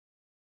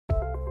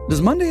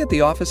Does Monday at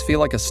the office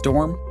feel like a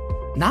storm?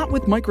 Not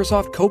with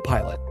Microsoft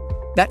Copilot.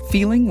 That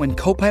feeling when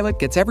Copilot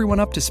gets everyone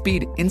up to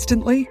speed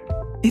instantly?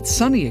 It's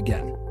sunny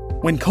again.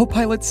 When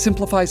Copilot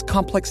simplifies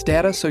complex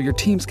data so your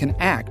teams can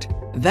act,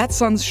 that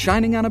sun's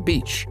shining on a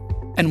beach.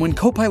 And when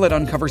Copilot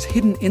uncovers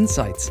hidden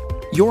insights,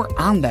 you're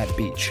on that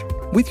beach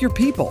with your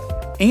people,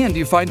 and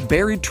you find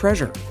buried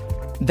treasure.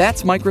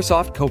 That's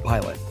Microsoft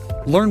Copilot.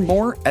 Learn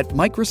more at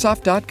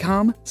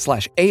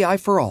Microsoft.com/AI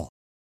for all.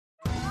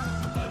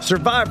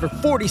 Survivor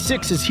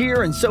 46 is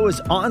here, and so is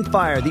On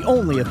Fire, the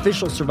only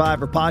official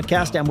Survivor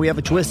podcast, and we have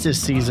a twist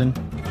this season.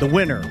 The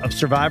winner of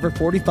Survivor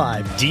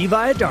 45, Dee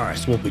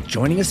Valladares, will be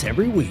joining us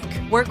every week.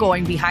 We're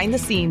going behind the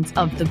scenes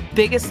of the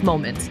biggest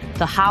moments,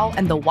 the how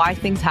and the why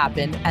things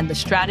happen, and the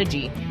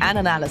strategy and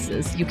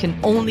analysis you can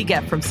only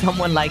get from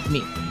someone like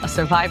me, a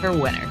Survivor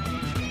winner.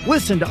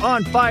 Listen to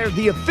On Fire,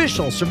 the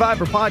official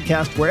Survivor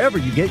podcast, wherever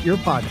you get your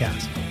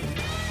podcast.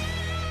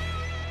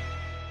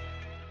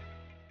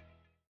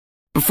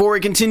 Before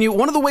we continue,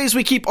 one of the ways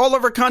we keep all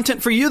of our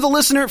content for you, the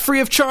listener, free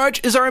of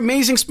charge is our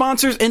amazing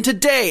sponsors, and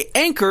today,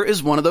 Anchor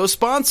is one of those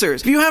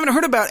sponsors. If you haven't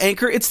heard about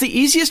Anchor, it's the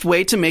easiest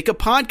way to make a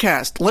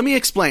podcast. Let me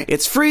explain.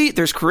 It's free,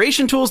 there's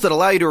creation tools that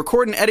allow you to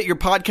record and edit your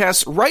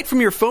podcasts right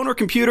from your phone or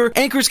computer.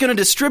 Anchor is going to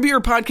distribute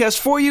your podcast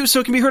for you so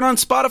it can be heard on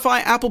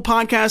Spotify, Apple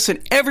Podcasts,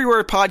 and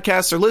everywhere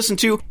podcasts are listened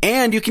to,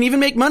 and you can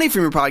even make money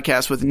from your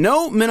podcast with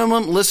no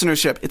minimum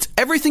listenership. It's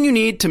everything you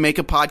need to make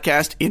a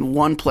podcast in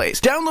one place.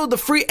 Download the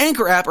free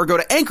Anchor app or go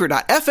to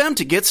anchor.fm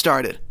to get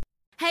started.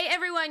 Hey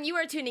everyone, you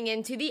are tuning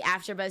in to the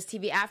AfterBuzz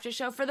TV After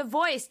Show for The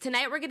Voice.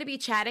 Tonight we're going to be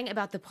chatting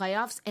about the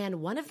playoffs, and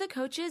one of the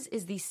coaches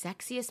is the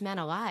sexiest man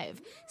alive.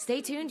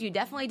 Stay tuned, you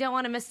definitely don't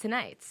want to miss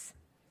tonight's.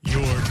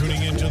 You're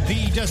tuning into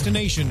the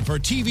destination for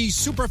TV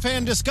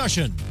superfan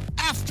discussion,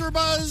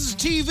 AfterBuzz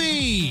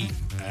TV.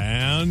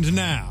 And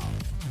now,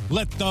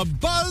 let the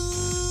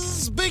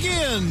buzz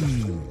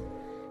begin.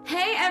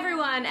 Hey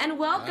everyone, and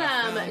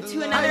welcome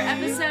to another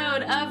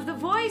episode of The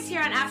Voice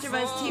here on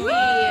AfterBuzz TV.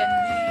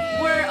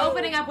 We're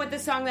opening up with the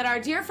song that our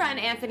dear friend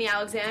Anthony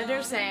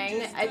Alexander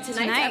sang at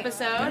tonight's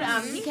episode.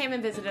 He came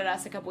and visited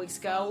us a couple weeks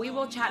ago. We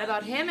will chat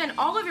about him and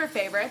all of your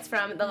favorites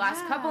from the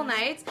last couple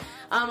nights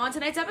on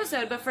tonight's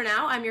episode. But for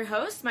now, I'm your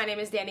host. My name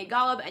is Danny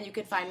Golub, and you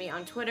can find me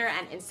on Twitter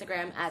and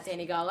Instagram at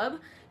Danny Golub.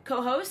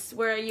 Co-hosts,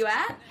 where are you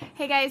at?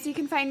 Hey guys, you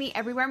can find me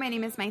everywhere. My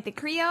name is Maite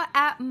Creo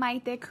at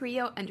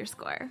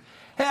MaiteCreo_.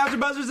 Hey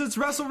AfterBuzzers, it's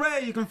Russell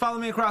Ray. You can follow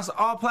me across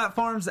all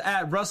platforms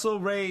at Russell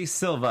Ray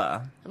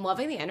Silva. I'm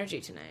loving the energy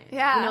tonight.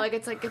 Yeah. You know, like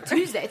it's like a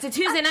Tuesday. It's a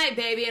Tuesday night,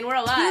 baby, and we're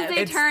alive.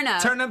 Tuesday turn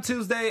up. Turn Up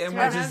Tuesday, and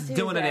we're just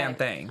doing a damn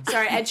thing.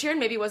 Sorry, Ed Sheeran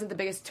maybe wasn't the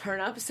biggest turn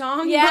up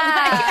song.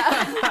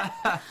 Yeah.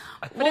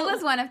 But it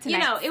was one of tonight's. You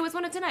know, it was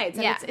one of tonight's.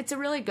 And yeah. It's a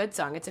really good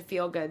song. It's a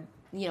feel good,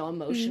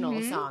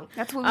 emotional song.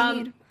 That's what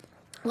we need.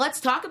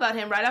 Let's talk about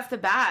him right off the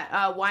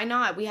bat. Why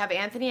not? We have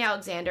Anthony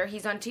Alexander.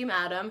 He's on Team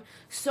Adam.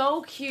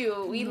 So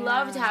cute. We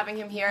loved having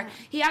him here.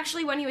 He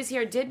actually, when he was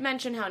here, did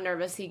mention how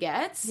nervous he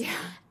gets. Yeah.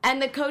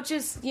 And the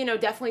coaches,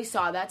 definitely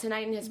saw that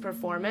tonight in his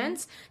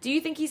performance. Do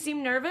you think he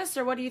seemed nervous,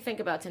 or what do you think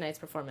about tonight's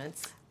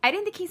performance? I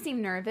didn't think he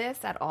seemed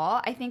nervous at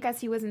all. I think as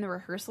he was in the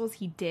rehearsals,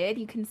 he did.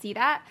 You can see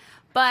that.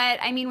 But,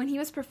 I mean, when he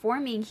was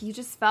performing, he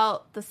just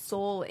felt the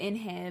soul in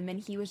him, and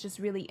he was just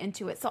really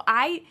into it. So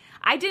I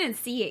didn't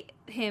see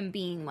him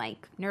being,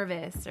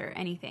 nervous or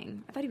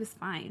anything. I thought he was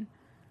fine.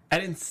 I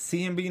didn't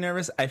see him be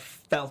nervous. I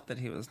felt that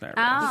he was nervous.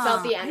 You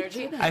felt the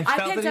energy? I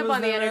picked up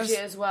on the energy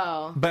as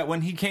well. But when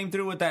he came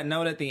through with that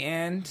note at the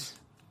end,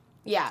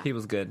 he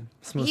was good.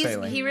 Smooth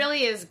sailing. He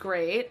really is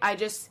great.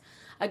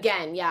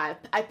 Again, I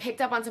picked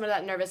up on some of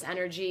that nervous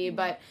energy,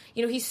 but,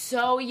 he's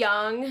so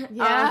young.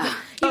 Yeah.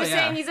 He was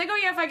saying, he's like,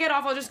 if I get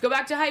off, I'll just go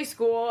back to high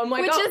school. I'm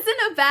like, which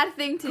isn't a bad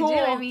thing to do.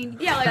 I mean,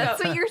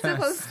 that's what you're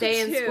supposed to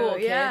stay in school,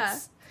 kids. Yeah.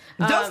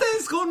 Don't stay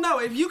in school. No,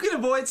 if you can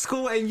avoid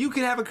school and you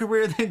can have a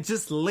career, then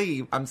just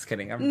leave. I'm just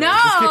kidding. Finish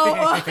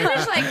high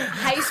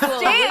school.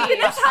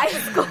 Finish high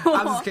school.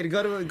 I'm just kidding.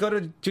 Go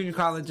to junior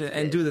college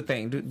and do the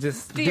thing. Do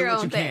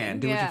what you can.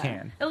 Do what you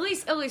can. At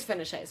least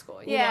finish high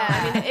school. You know?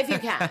 I mean, if you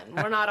can.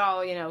 We're not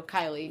all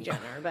Kylie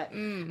Jenner, but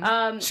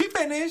she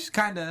finished,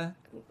 kinda.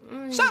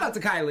 Shout out to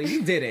Kylie.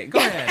 You did it. Go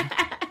ahead.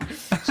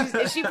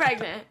 Is she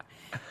pregnant?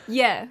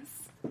 Yes.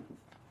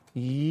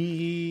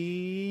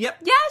 Yep.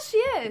 Yeah, she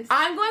is.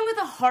 I'm going with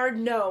a hard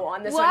no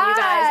on this one, you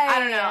guys. I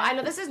don't know. I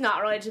know this is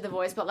not related to The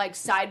Voice, but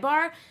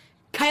sidebar,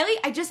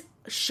 Kylie,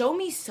 show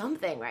me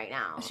something right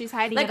now. She's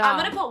hiding it all. I'm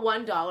gonna put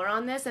 $1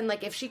 on this, and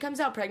if she comes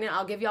out pregnant,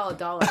 I'll give y'all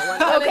 $1.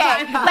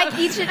 Okay,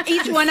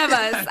 each one of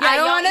us. I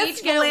don't want to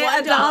split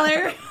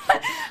 $1.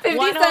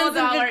 50 cents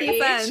and 50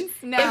 cents.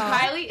 No. If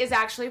Kylie is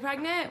actually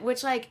pregnant,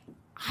 which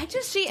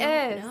She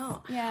is.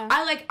 know. Yeah.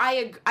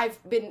 I've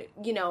been,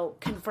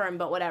 confirmed,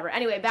 but whatever.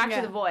 Anyway, back to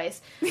The Voice.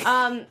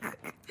 Now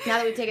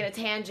that we've taken a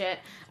tangent,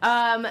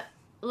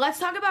 let's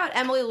talk about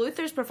Emily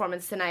Luther's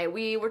performance tonight.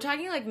 We were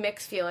talking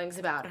mixed feelings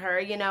about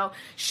her.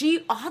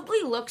 She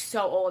oddly looks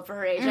so old for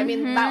her age. I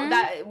mean,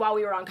 that while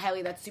we were on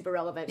Kylie, that's super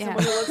relevant. Yeah.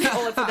 Someone who looks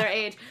old for their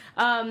age.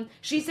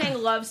 She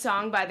sang "Love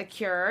Song" by The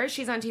Cure.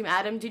 She's on Team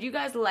Adam. Did you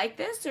guys like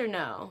this or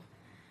no?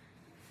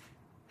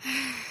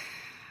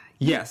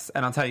 Yes,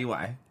 and I'll tell you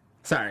why.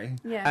 Sorry.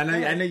 Yeah, I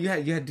know you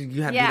had to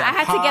do that. Yeah,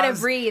 I had to get a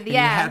breathe. You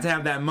Yeah. had to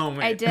have that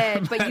moment. I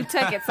did, but you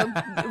took it, so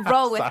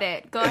roll with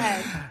it. Go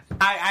ahead.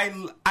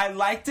 I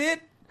liked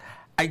it.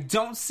 I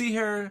don't see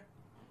her.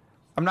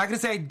 I'm not gonna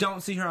say I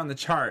don't see her on the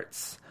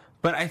charts,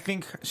 but I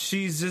think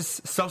she's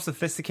just so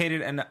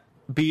sophisticated and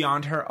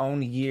beyond her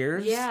own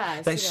years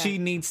that she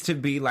needs to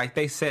be, like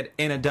they said,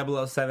 in a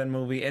 007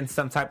 movie, in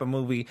some type of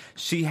movie.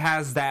 She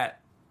has that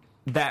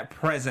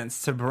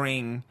presence to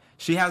bring.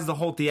 She has the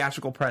whole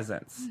theatrical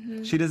presence.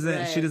 Mm-hmm. She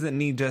doesn't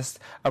need just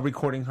a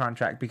recording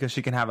contract because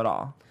she can have it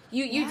all.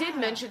 You did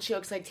mention she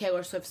looks like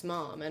Taylor Swift's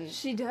mom, and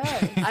she does.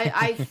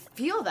 I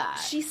feel that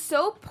she's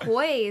so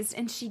poised,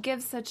 and she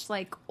gives such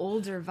like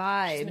older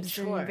vibes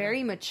and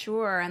very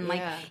mature, and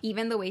like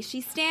even the way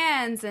she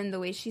stands and the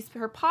way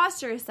her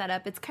posture is set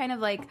up, it's kind of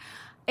like,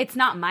 it's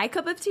not my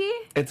cup of tea.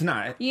 It's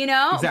not, you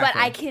know, exactly.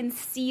 But I can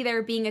see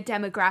there being a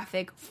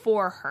demographic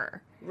for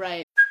her.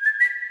 Right.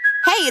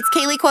 Hey, it's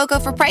Kaylee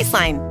Cuoco for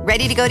Priceline.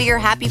 Ready to go to your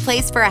happy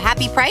place for a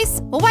happy price?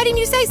 Well, why didn't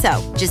you say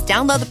so? Just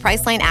download the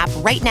Priceline app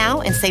right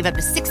now and save up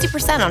to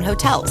 60% on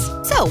hotels.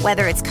 So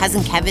whether it's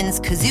Cousin Kevin's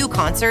Kazoo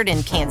Concert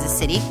in Kansas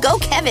City, go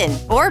Kevin,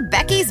 or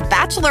Becky's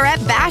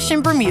Bachelorette Bash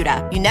in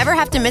Bermuda, you never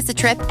have to miss a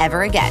trip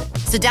ever again.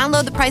 So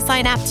download the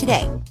Priceline app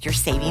today. Your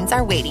savings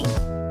are waiting.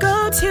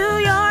 Go to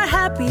your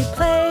happy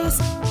place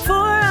for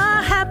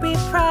a happy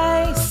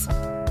price.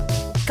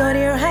 Go to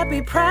your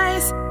happy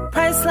price,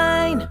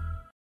 Priceline.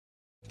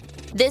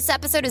 This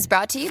episode is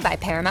brought to you by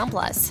Paramount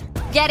Plus.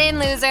 Get in,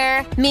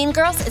 loser! Mean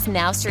Girls is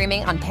now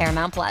streaming on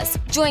Paramount Plus.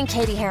 Join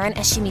Katie Heron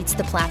as she meets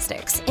the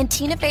plastics in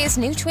Tina Fey's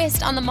new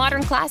twist on the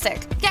modern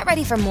classic. Get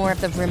ready for more of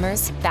the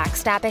rumors,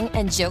 backstabbing,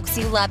 and jokes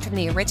you loved from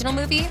the original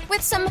movie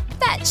with some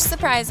fetch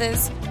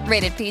surprises.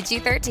 Rated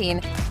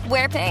PG-13.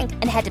 Wear pink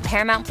and head to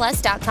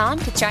ParamountPlus.com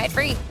to try it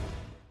free.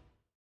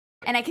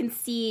 And I can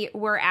see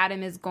where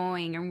Adam is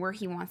going and where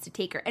he wants to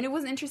take her. And it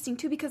was interesting,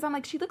 too, because I'm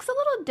like, she looks a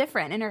little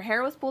different. And her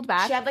hair was pulled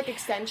back. She had, like,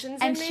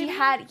 extensions and in, she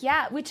had,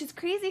 which is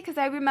crazy because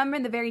I remember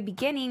in the very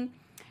beginning,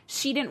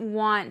 she didn't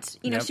want,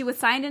 you know, she was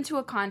signed into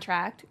a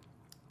contract.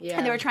 Yeah.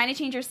 And they were trying to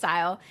change her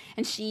style.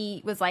 And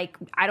she was like,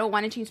 I don't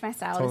want to change my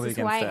style. Totally this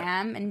is who I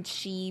am. And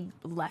she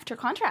left her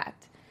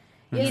contract.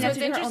 Yeah, so it's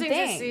interesting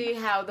to see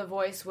how The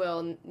Voice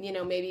will, you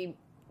know, maybe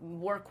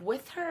work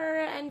with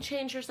her and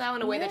change her style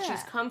in a way that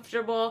she's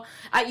comfortable.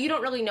 You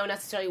don't really know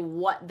necessarily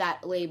what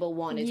that label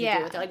wanted to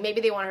do with her. Like,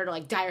 maybe they want her to,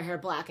 like, dye her hair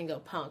black and go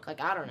punk.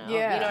 Like, I don't know.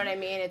 Yeah. You know what I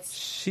mean?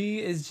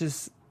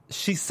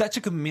 She's such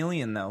a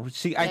chameleon, though.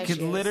 I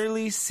could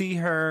literally see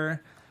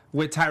her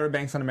with Tyra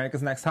Banks on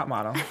America's Next Top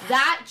Model.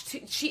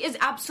 She is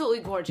absolutely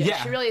gorgeous.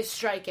 Yeah. She really is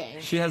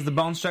striking. She has the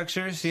bone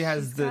structure. She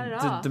has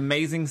the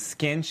amazing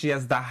skin. She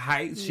has the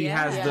height. She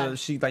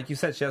has like you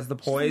said, she has the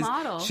poise.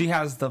 She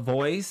has the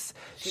voice.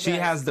 She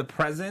has the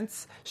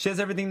presence. She has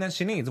everything that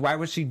she needs. Why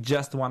would she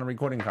just want a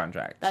recording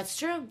contract? That's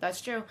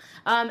true.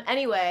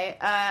 Anyway,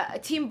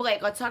 Team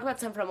Blake, let's talk about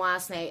something from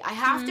last night. I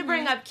have to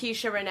bring up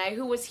Keisha Renee,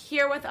 who was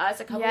here with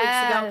us a couple weeks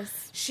ago.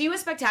 She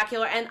was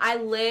spectacular, and I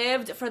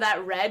lived for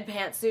that red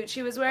pantsuit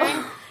she was wearing.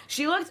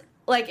 She looked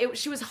like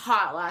she was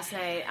hot last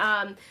night.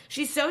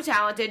 She's so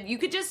talented. You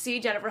could just see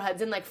Jennifer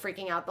Hudson like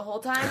freaking out the whole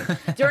time.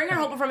 During her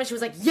whole performance, she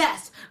was like,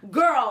 yes,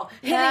 girl,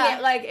 hitting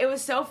it. Like, it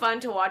was so fun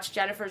to watch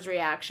Jennifer's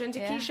reaction to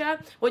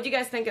Keisha. What do you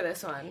guys think of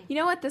this one? You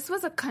know what? This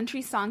was a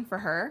country song for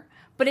her,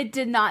 but it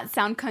did not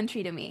sound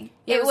country to me.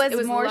 It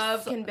was more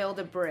Love Can Build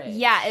a Bridge.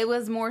 Yeah, it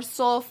was more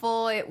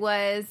soulful. It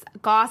was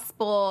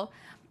gospel.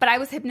 But I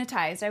was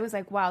hypnotized. I was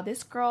like, wow,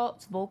 this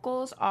girl's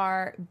vocals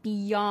are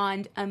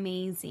beyond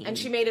amazing. And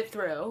she made it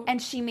through.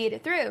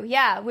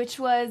 Yeah, which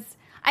was,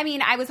 I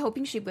mean, I was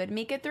hoping she would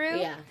make it through.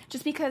 Yeah.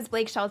 Just because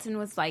Blake Shelton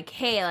was like,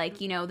 hey,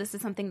 like, you know, this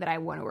is something that I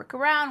want to work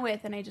around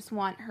with. And I just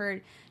want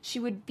her, she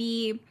would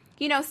be,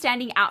 you know,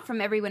 standing out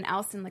from everyone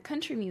else in the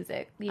country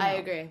music, I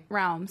agree.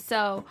 realm.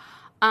 So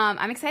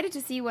I'm excited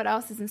to see what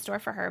else is in store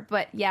for her.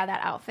 But yeah,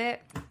 that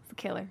outfit, it's a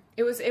killer.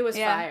 It was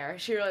fire.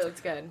 She really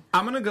looked good.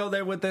 I'm going to go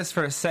there with this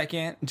for a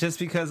second, just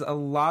because a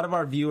lot of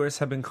our viewers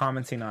have been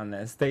commenting on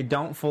this. They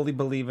don't fully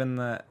believe in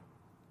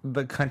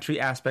the country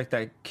aspect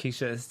that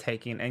Keisha is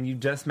taking. And you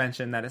just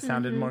mentioned that it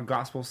sounded more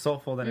gospel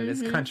soulful than it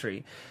is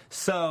country.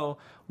 So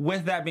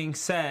with that being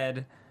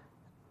said,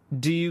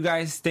 do you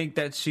guys think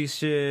that she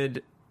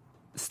should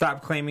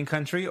stop claiming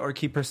country or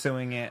keep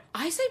pursuing it?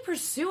 I say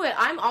pursue it.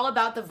 I'm all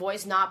about The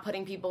Voice not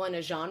putting people in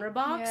a genre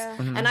box. Yeah.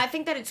 And I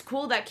think that it's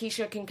cool that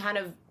Keisha can kind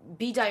of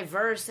be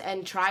diverse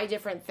and try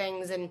different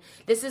things. And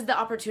this is the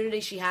opportunity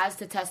she has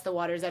to test the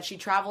waters, that she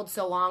traveled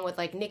so long with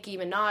like Nicki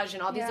Minaj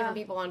and all these different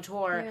people on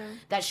tour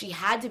that she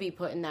had to be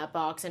put in that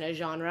box in a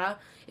genre.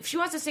 If she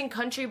wants to sing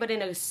country but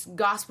in a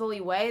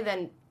gospel-y way,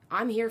 then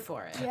I'm here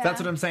for it. Yeah. That's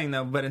what I'm saying,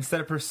 though. But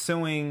instead of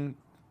pursuing,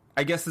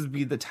 I guess this would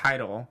be the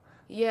title.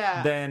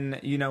 Yeah. Then,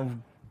 you know,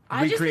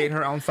 recreate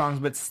her own songs,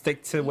 but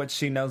stick to what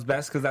she knows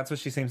best, because that's what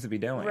she seems to be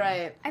doing.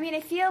 Right. I mean, I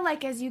feel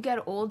like as you get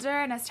older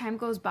and as time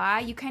goes by,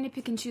 you kind of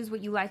pick and choose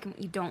what you like and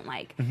what you don't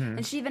like. Mm-hmm.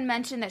 And she even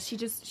mentioned that she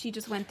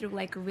just went through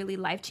like a really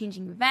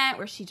life-changing event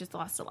where she just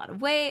lost a lot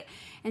of weight,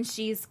 and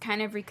she's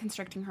kind of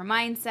reconstructing her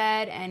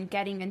mindset and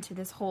getting into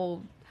this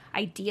whole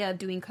idea of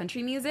doing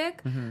country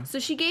music. Mm-hmm. So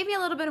she gave me a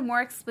little bit of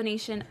more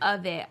explanation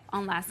of it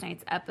on last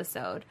night's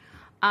episode.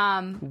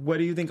 What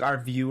do you think our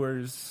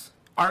viewers,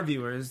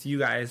 you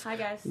guys, hi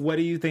guys, what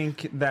do you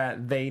think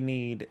that they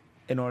need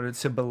in order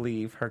to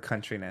believe her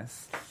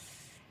countryness?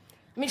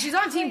 I mean, she's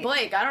on Team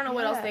Blake. I don't know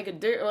what else they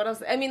could do. What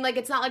else? I mean, like,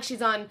 it's not like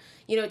she's on,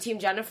 Team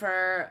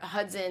Jennifer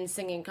Hudson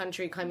singing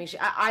country, claiming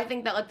I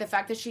think that, like, the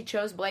fact that she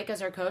chose Blake as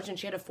her coach and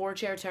she had a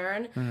 4-chair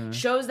turn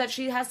shows that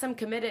she has some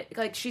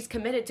she's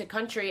committed to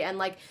country and,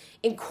 like,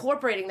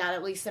 incorporating that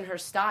at least in her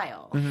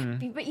style.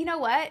 Mm-hmm. But you know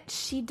what?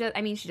 She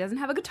doesn't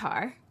have a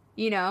guitar,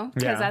 because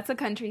that's a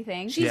country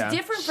thing. She's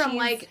different from,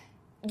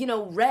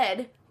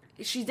 Red.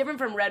 She's different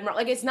from Red.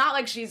 Like, it's not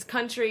like she's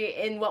country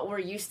in what we're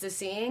used to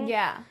seeing.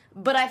 Yeah.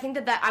 But I think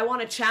that I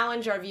want to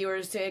challenge our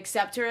viewers to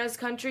accept her as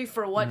country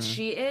for what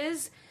she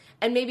is,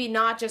 and maybe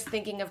not just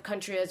thinking of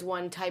country as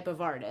one type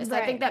of artist.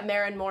 Right. I think that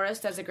Maren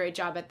Morris does a great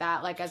job at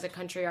that, like, as a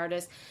country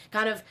artist.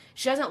 Kind of,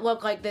 she doesn't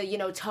look like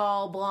the,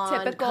 tall,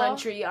 blonde, typical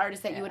country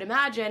artist that you would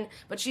imagine,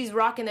 but she's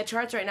rocking the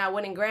charts right now,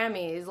 winning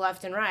Grammys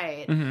left and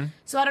right.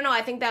 So I don't know,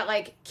 I think that,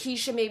 like,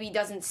 Keisha maybe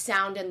doesn't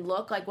sound and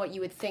look like what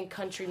you would think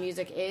country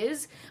music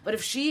is, but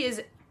if she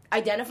is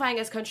identifying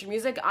as country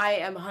music, I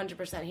am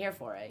 100% here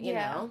for it, you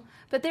know?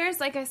 But there's,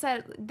 like I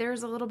said,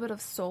 there's a little bit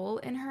of soul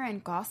in her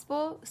and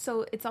gospel,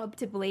 so it's up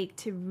to Blake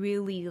to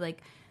really,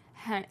 like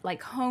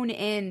hone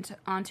in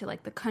onto,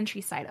 like, the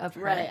countryside of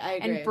her. Right, I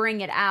agree. And bring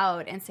it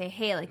out and say,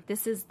 hey, like,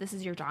 this is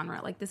your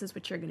genre. Like, this is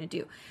what you're going to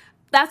do.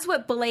 That's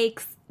what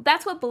Blake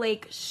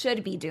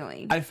should be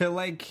doing. I feel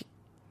like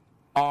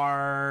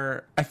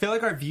our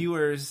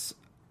viewers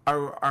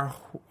are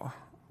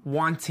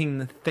wanting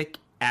the thick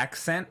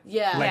accent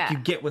you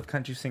get with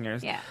country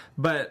singers. Yeah.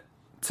 But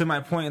to my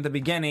point at the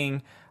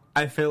beginning,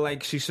 I feel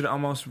like she should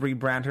almost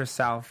rebrand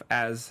herself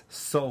as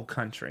soul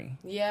country.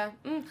 Yeah.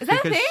 Is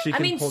that a thing? She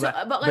can pull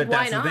that, but, like,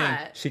 why that's the thing.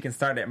 not? She can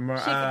start it more.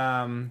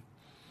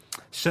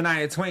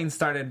 Shania Twain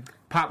started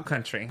pop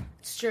country.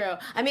 It's true.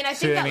 I mean, I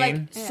think that,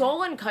 like,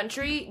 soul and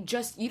country,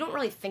 you don't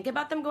really think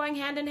about them going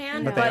hand in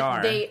hand,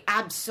 but they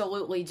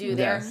absolutely do. Yes.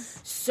 They're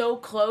so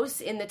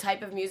close in the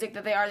type of music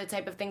that they are, the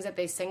type of things that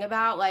they sing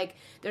about. Like,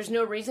 there's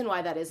no reason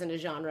why that isn't a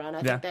genre, and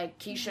I think that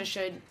Keisha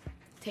should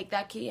take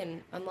that key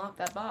and unlock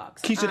that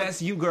box. Keisha,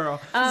 that's you,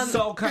 girl.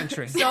 Soul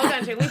country. Soul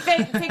country. We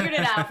figured it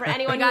out. For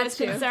anyone who is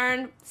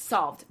concerned,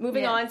 solved.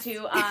 Moving on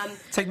to...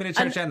 Take me to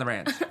church and the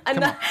ranch.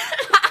 Come on.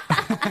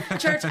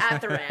 Church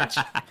at the ranch.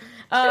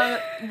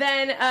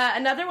 Then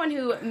another one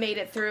who made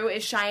it through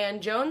is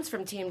Cheyenne Jones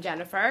from Team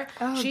Jennifer.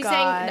 She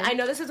sang, I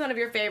know this is one of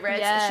your favorites.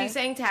 Yes. She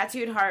sang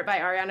Tattooed Heart by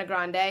Ariana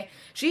Grande.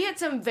 She hit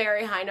some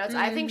very high notes.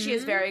 I think she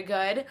is very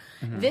good.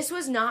 This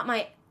was not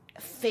my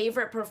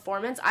favorite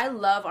performance. I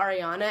love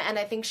Ariana, and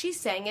I think she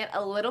sang it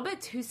a little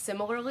bit too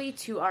similarly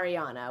to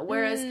Ariana.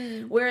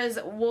 Whereas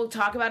we'll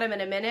talk about him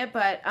in a minute,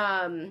 but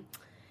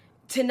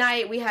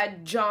tonight we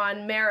had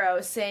John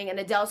Marrow sing an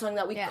Adele song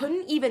that we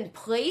couldn't even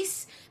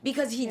place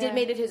because he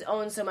made it his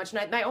own so much.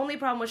 And my only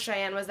problem with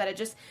Cheyenne was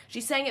that she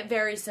sang it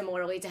very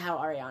similarly to how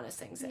Ariana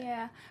sings it.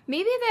 Yeah.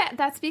 Maybe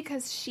that's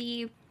because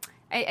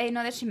I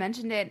know that she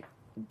mentioned it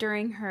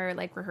during her,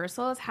 like,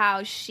 rehearsals,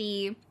 how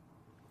she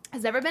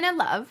has never been in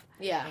love.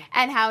 Yeah.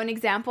 And how an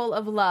example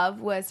of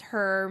love was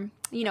her,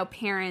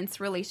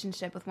 parents'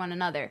 relationship with one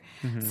another.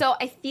 So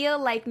I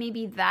feel like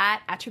maybe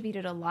that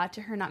attributed a lot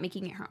to her not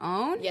making it her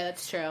own. Yeah,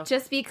 that's true.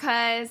 Just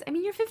because, I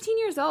mean, you're 15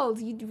 years old.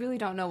 You really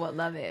don't know what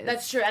love is.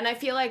 That's true. And I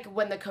feel like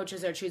when the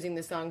coaches are choosing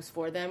the songs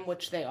for them,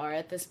 which they are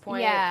at this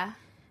point. Yeah.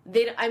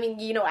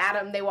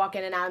 Adam, they walk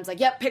in and Adam's like,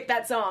 yep, pick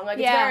that song. Like,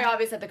 it's very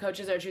obvious that the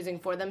coaches are choosing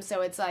for them.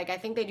 So it's like, I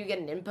think they do get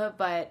an input,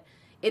 but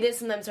it is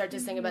sometimes hard to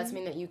sing about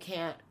something that you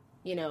can't,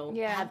 you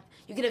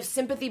can have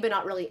sympathy but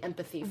not really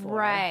empathy for.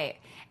 Right.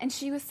 And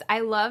I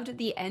loved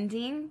the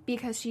ending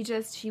because she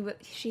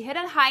hit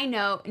a high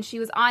note and she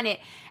was on it,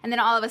 and then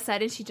all of a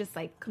sudden she just,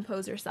 like,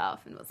 composed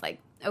herself and was like,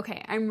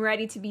 okay, I'm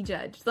ready to be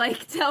judged.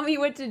 Like, tell me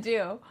what to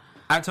do.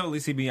 I totally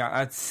see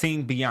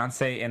seeing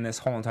Beyonce in this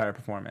whole entire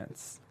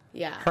performance.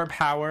 Yeah. Her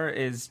power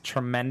is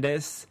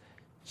tremendous.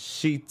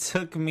 She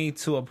took me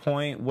to a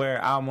point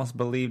where I almost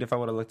believed if I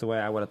would have looked away,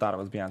 I would have thought it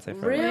was Beyonce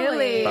for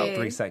about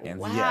 3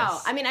 seconds. Wow.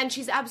 Yes. I mean, and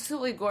she's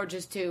absolutely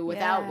gorgeous, too,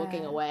 without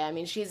looking away. I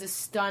mean, she's a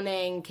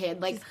stunning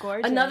kid. Like, she's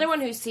gorgeous. Another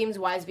one who seems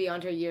wise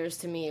beyond her years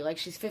to me. Like,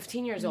 she's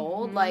 15 years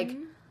old. Like,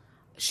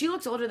 she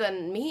looks older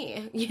than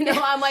me.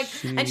 I'm like,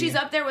 and she's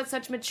up there with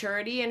such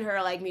maturity in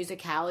her, like,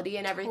 musicality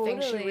and everything.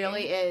 Totally. She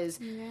really is.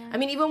 Yeah. I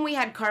mean, even when we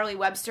had Carly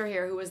Webster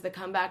here, who was the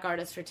comeback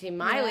artist for Team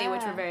Miley,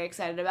 which we're very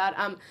excited about.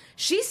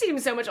 She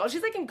seems so much older.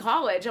 She's, like, in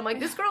college. I'm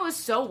like, this girl is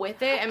so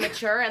with it and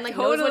mature and, like,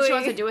 knows what she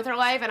wants to do with her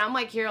life. And I'm,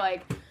 like, here,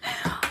 like...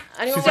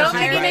 She's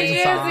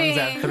writing songs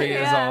at 3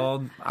 years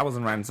old. I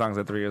wasn't writing songs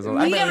at 3 years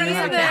old.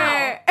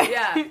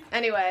 Yeah,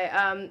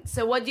 Anyway,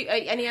 so what do you,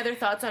 any other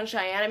thoughts on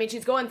Cheyenne? I mean,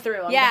 she's going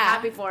through. I'm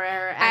happy for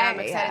her, and I'm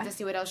excited to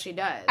see what else she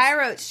does. I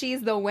wrote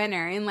she's the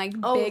winner in like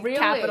big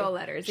capital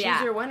letters. She's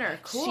your winner.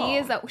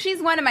 Cool.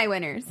 She's one of my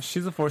winners.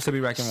 She's a force to be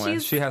reckoned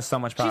with. She has so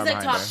much power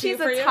behind her. She's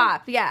a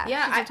top. Yeah.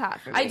 Yeah. She's a top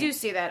for me. I do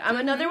see that.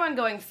 Another one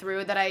going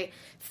through that I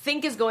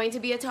think is going to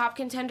be a top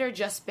contender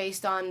just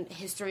based on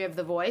history of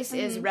The Voice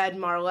is Red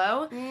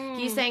Marlowe.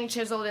 He sang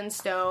Chiseled in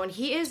Stone.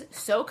 He is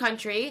so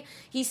country.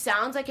 He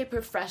sounds like a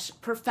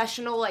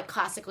professional, like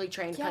classically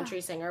trained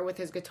country singer with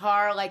his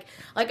guitar. Like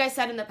I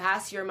said in the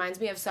past, he reminds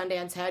me of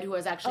Sundance Head, who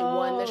has actually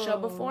won the show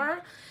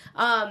before.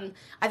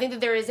 I think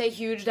that there is a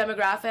huge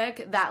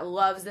demographic that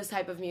loves this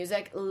type of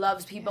music,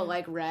 loves people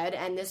like Red,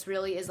 and this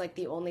really is like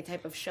the only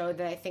type of show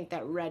that I think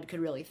that Red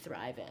could really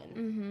thrive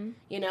in.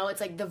 You know,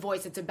 it's like The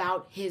Voice, it's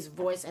about his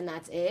voice and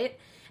that's it.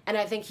 And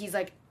I think he's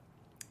like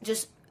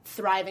just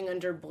thriving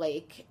under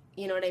Blake,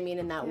 you know what I mean,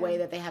 in that way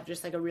that they have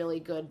just like a really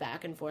good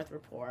back and forth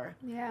rapport.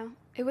 Yeah.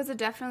 It was a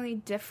definitely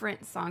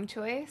different song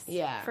choice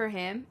for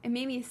him. It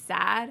made me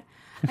sad.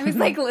 I was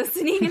like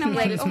listening and I'm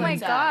like, oh my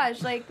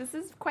gosh, like this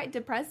is quite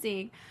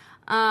depressing.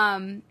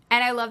 And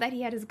I love that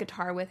he had his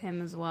guitar with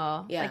him as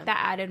well. Yeah. Like that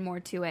added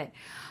more to it.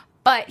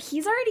 But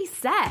he's already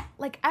set.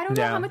 Like, I don't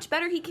know how much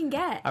better he can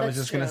get. I was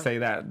just going to say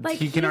that. Like,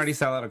 he can already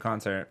sell at a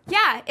concert.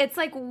 Yeah. It's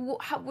like,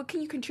 what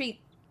can you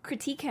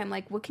critique him?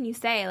 Like, what can you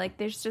say? Like,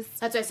 there's just...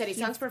 That's what I said. He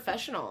sounds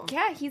professional.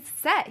 Yeah, he's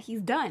set.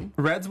 He's done.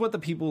 Red's what the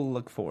people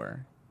look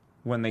for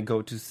when they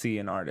go to see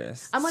an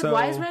artist. I'm like,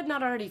 why is Red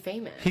not already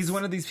famous? He's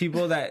one of these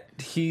people that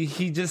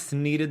he just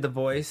needed The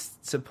Voice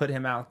to put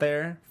him out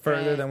there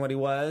further than what he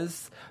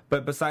was.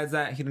 But besides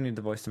that, he didn't need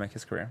The Voice to make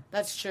his career.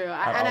 That's true.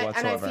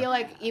 And I feel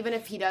like even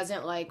if he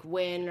doesn't like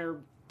win or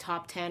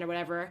top 10 or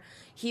whatever,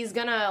 he's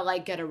gonna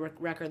like get a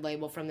record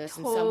label from this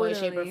in some way,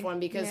 shape, or form,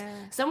 because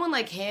someone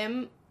like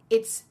him,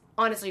 it's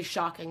honestly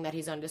shocking that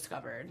he's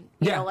undiscovered.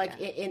 You know, like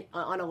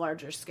on a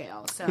larger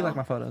scale. So he liked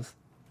my photos.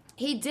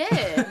 He did.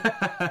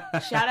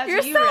 Shout out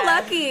You're to you, so Red.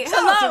 lucky. Shout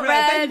Hello, out to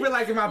Red. Thank you for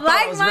liking my photos,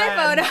 Like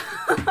my Red.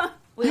 photo.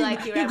 We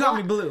like you, Red. You got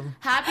me blue.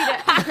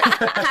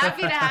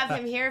 Happy to have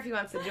him here if he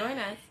wants to join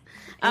us.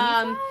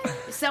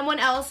 Someone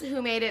else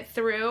who made it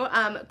through,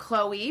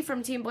 Chloe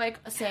from Team Blake,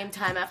 Same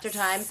Time After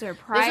Time.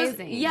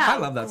 Surprising. I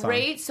love that song.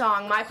 Great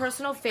song. My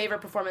personal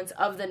favorite performance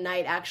of the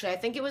night, actually. I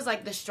think it was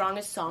like the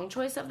strongest song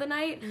choice of the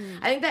night.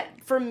 I think that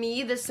for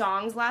me, the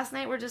songs last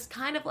night were just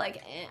kind of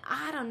like,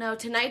 I don't know.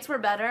 Tonight's were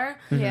better.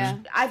 Yeah.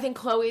 I think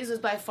Chloe's was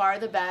by far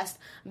the best.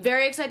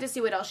 Very excited to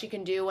see what else she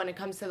can do when it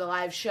comes to the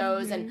live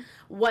shows and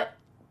what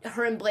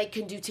her and Blake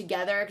can do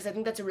together, because I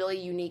think that's a really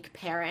unique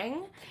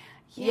pairing.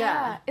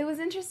 Yeah. It was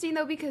interesting,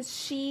 though, because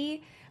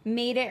she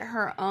made it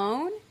her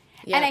own.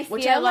 Yeah, and I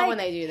which feel I love like, when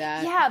they do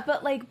that. Yeah,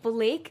 but, like,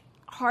 Blake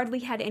hardly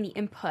had any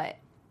input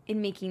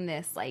in making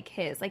this, like,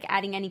 his. Like,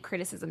 adding any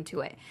criticism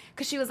to it.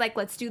 Because she was like,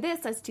 let's do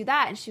this, let's do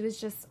that. And she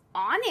was just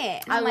on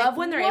it. I love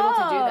when they're able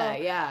to do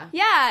that, yeah.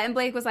 Yeah, and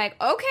Blake was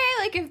like, okay,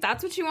 like, if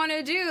that's what you want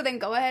to do, then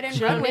go ahead and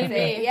run with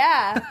it.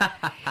 Yeah.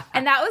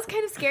 And that was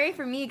kind of scary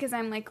for me, because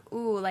I'm like,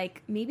 ooh,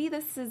 like, maybe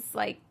this is,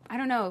 like, I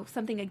don't know,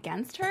 something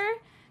against her.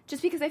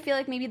 Just because I feel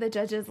like maybe the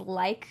judges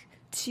like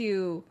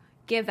to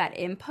give that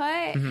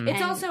input.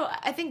 It's also,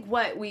 I think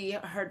what we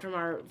heard from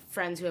our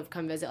friends who have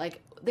come visit,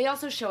 like, they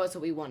also show us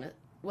what we want to,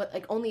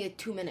 like, only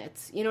 2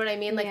 minutes. You know what I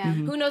mean? Like,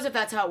 who knows if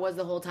that's how it was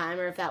the whole time,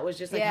 or if that was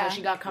just, like, how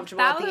she got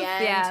comfortable at the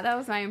end. Yeah, that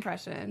was my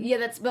impression. Yeah,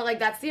 that's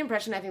the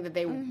impression I think that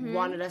they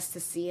wanted us to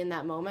see in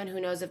that moment. Who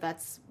knows if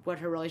that's what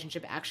her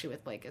relationship actually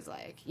with Blake is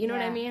like. You know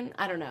what I mean?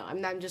 I don't know.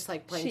 I'm just,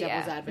 like, playing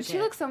devil's advocate. She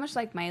looked so much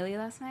like Miley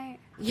last night.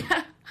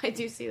 Yeah, I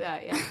do see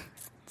that, yeah.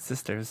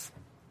 Sisters.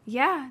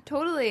 Yeah,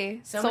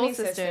 totally. So Soul many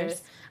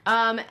sisters.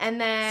 And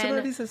then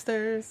Sorority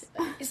sisters.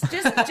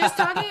 just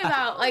talking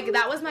about, like,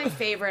 that was my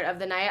favorite of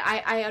the night.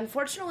 I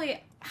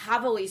unfortunately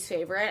have a least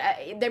favorite.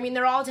 I mean,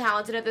 they're all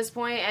talented at this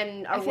point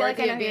and are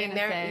worthy of being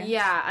there.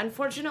 Yeah,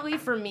 unfortunately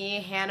for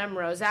me, Hannah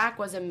Mrozak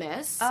was a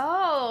miss.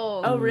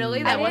 Oh,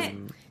 really? That was.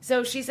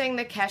 So she sang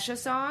the Kesha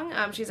song.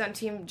 She's on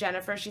Team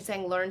Jennifer. She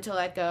sang "Learn to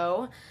Let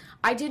Go."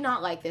 I did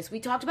not like this. We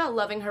talked about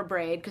loving her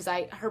braid because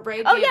her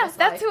braid. Oh yes,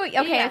 that's life. who.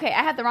 Okay,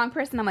 I had the wrong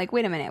person. I'm like,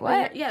 wait a minute,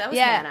 what? Yeah, that was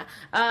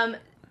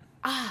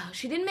Hannah.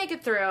 She didn't make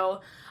it through.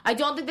 I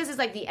don't think this is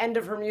like the end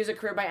of her music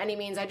career by any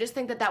means. I just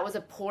think that was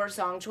a poor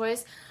song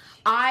choice.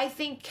 I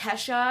think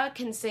Kesha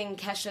can sing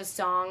Kesha's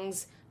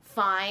songs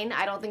fine.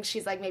 I don't think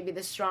she's like maybe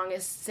the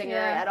strongest singer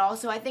at all.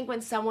 So I think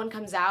when someone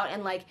comes out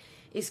and like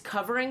is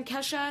covering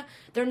Kesha,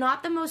 they're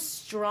not the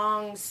most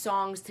strong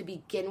songs to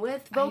begin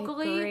with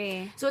vocally. I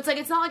agree. So it's like,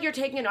 it's not like you're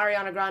taking an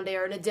Ariana Grande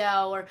or an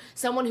Adele or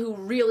someone who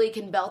really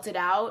can belt it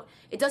out.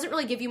 It doesn't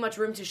really give you much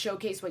room to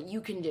showcase what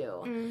you can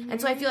do. And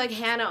so I feel like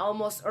Hannah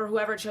almost, or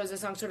whoever chose the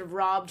song, sort of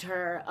robbed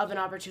her of an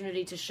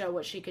opportunity to show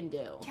what she can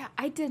do. Yeah,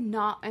 I did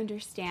not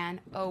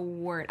understand a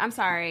word. I'm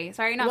sorry. It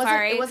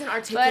wasn't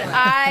articulate. But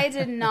I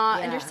did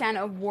not understand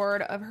a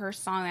word of her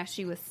song that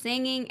she was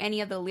singing, any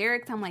of the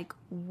lyrics. I'm like,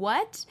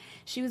 what?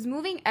 She was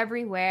moving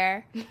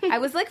everywhere. I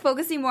was like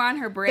focusing more on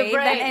her braid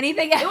than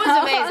anything else. It was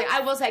amazing.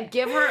 I will say,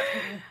 give her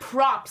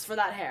props for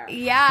that hair.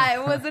 Yeah,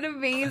 it was an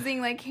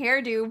amazing like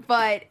hairdo,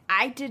 but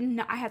I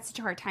had such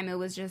a hard time. It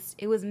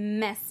was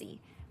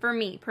messy. For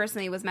me,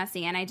 personally, it was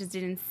messy, and I just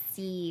didn't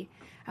see.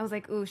 I was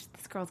like, ooh,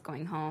 this girl's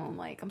going home.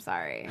 Like, I'm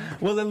sorry.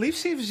 Well, at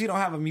least if she don't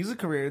have a music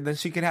career, then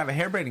she could have a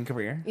hair braiding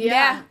career.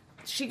 Yeah.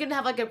 She could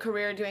have like a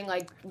career doing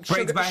like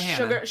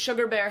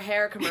sugar bear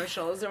hair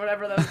commercials or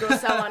whatever those girls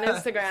sell on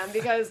Instagram,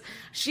 because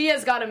she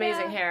has got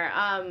amazing hair.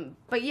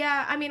 But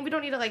yeah, I mean, we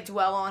don't need to like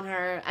dwell on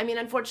her. I mean,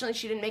 unfortunately,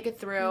 she didn't make it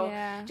through.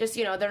 Yeah. Just,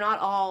 they're not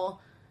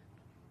all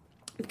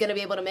going to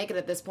be able to make it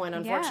at this point,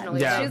 unfortunately.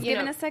 Yeah. She was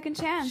given a second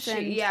chance.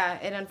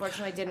 It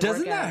unfortunately didn't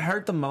Doesn't work out. that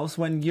hurt the most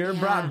when you're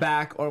brought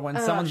back or when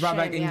someone's brought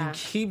back and you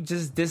keep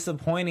just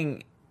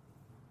disappointing?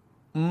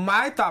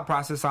 My thought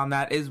process on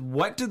that is,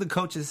 what do the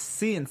coaches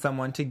see in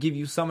someone to give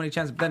you so many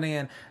chances? But then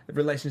again,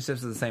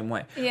 relationships are the same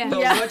way. Yeah. But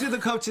what do the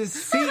coaches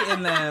see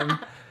in them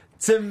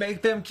to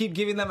make them keep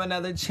giving them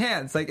another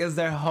chance? Like, is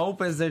there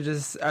hope? Are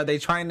they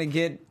trying to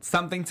get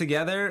something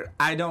together?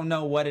 I don't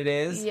know what it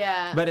is.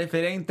 Yeah. But if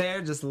it ain't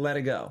there, just let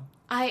it go.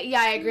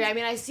 I agree. I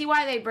mean, I see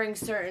why they bring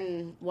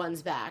certain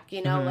ones back,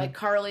 like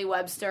Carly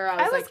Webster.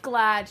 I was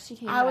glad she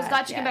came back. I was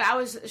glad she came back. I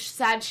was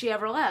sad she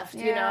ever left,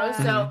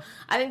 So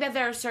I think that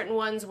there are certain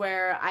ones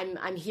where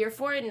I'm here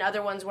for it, and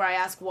other ones where I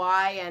ask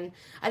why. And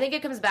I think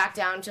it comes back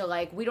down to,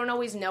 like, we don't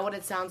always know what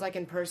it sounds like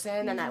in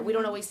person, and that we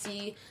don't always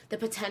see the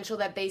potential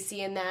that they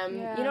see in them.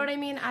 Yeah. You know what I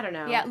mean? I don't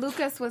know. Yeah,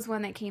 Lucas was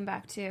one that came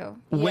back, too.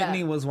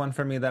 Whitney was one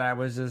for me that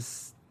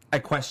I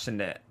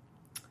questioned it.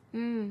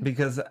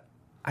 Because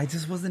I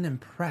just wasn't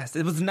impressed.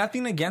 It was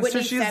nothing against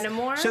her. She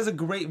has a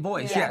great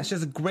voice. Yeah, she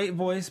has a great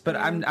voice, but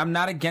I'm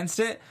not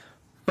against it.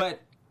 But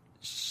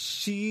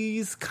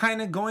she's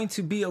kind of going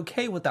to be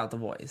okay without the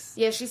voice.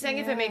 Yeah, she's saying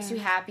if it makes you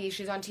happy.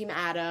 She's on Team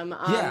Adam.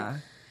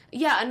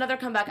 Yeah, another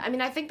comeback. I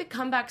mean, I think the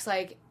comebacks,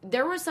 like,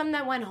 there were some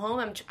that went home.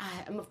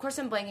 Of course,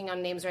 I'm blanking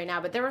on names right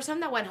now, but there were some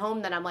that went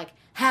home that I'm like,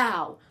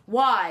 how?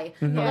 Why?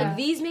 But, like,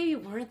 these maybe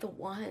weren't the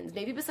ones.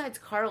 Maybe besides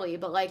Carly,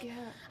 but, like,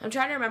 I'm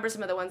trying to remember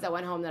some of the ones that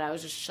went home that I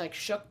was just, like,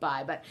 shook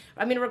by. But,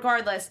 I mean,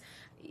 regardless,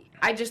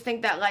 I just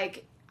think that,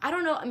 like, I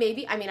don't know,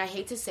 maybe, I mean, I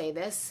hate to say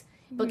this,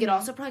 but it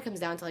also probably comes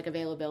down to, like,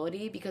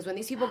 availability, because when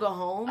these people go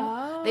home,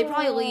 they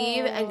probably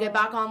leave and get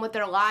back on with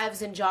their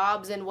lives and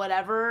jobs and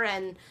whatever,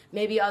 and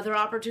maybe other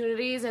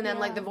opportunities, and then,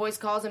 like, the voice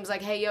calls and is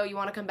like, hey, yo, you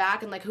want to come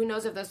back? And, like, who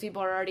knows if those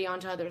people are already on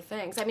to other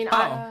things. I mean,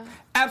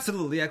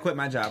 absolutely, I quit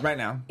my job right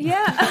now.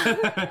 Yeah.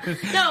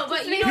 No,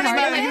 but you know what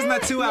I mean? Use my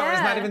 2 hours,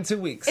 not even 2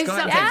 weeks. Go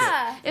ahead and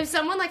take it. If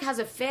someone, like, has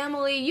a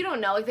family, you don't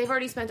know, like, they've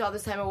already spent all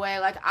this time away,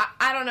 like,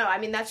 I don't know. I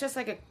mean, that's just,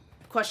 like, a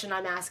question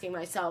I'm asking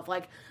myself.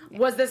 Like,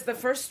 was this the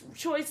first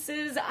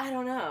choices? I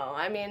don't know.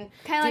 I mean,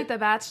 kind of like The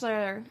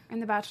Bachelor and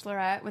The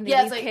Bachelorette when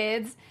they leave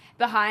kids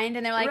behind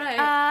and they're like,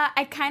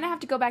 I kind of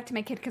have to go back to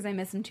my kid because I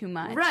miss him too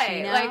much. Right.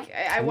 You know? Like,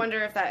 I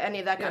wonder if any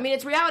of that. I mean,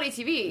 it's reality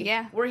TV.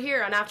 Yeah. We're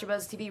here on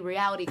AfterBuzz TV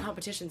reality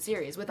competition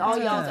series with all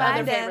y'all's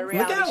other favorite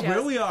reality shows. Look how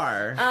real we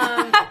are.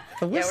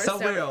 We're so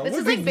real. This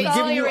We're is like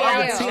giving you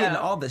all the tea show. and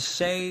all the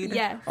shade.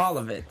 Yes. All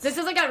of it. This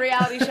is like a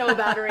reality show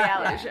about a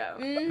reality show.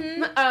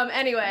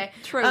 Anyway.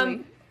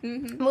 Truly.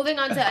 Moving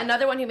on to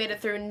another one who made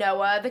it through,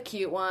 Noah, the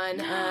cute one.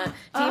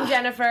 Team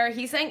Jennifer,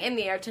 he sang In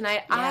the Air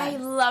Tonight. Yes. I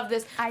love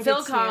this.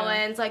 Phil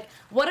Collins, like,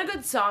 what a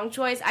good song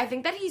choice. I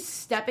think that he's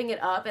stepping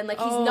it up, and, like,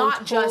 he's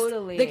not just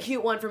the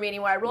cute one for me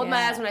anymore. I rolled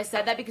my eyes when I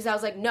said that because I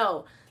was like,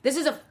 no, this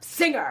is a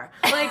singer.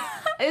 Like,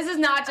 this is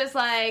not just,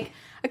 like...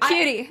 a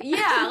cutie.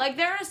 Like,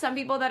 there are some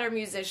people that are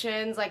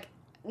musicians, like,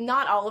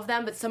 not all of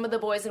them, but some of the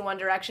boys in One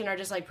Direction are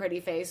just like pretty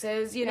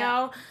faces, you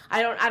know?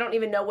 I don't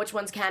even know which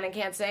ones can and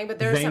can't sing, but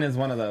there's Zayn is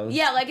one of those.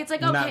 Yeah, like, it's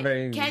like, okay, not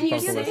very can you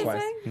sing?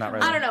 Not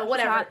really. I don't know,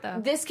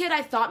 whatever. This kid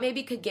I thought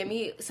maybe could give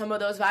me some of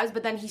those vibes,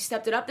 but then he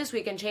stepped it up this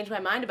week and changed my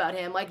mind about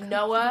him. Like,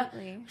 Noah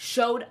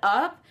showed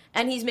up,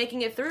 and he's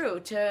making it through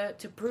to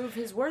prove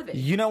his worthy.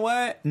 You know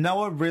what?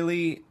 Noah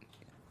really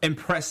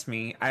impressed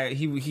me.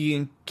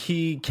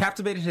 He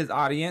captivated his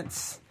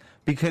audience.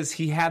 Because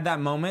he had that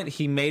moment,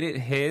 he made it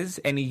his,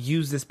 and he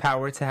used his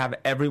power to have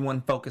everyone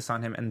focus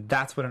on him, and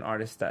that's what an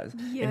artist does.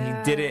 Yeah. And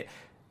he did it.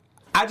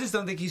 I just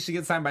don't think he should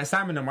get signed by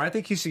Simon no more. I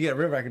think he should get a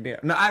real record deal.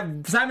 No,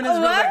 Simon is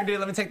a real record deal.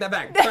 Let me take that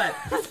back. But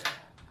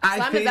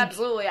Simon's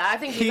absolutely. I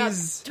think he's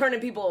not turning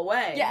people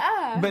away.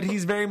 Yeah. But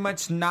he's very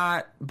much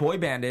not boy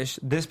bandish.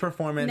 This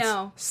performance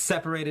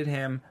separated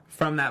him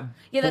from that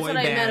that's boy what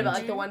I meant about,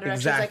 like, the One Direction.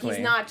 Exactly. Like,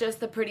 he's not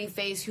just the pretty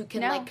face who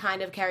can like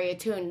kind of carry a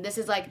tune. This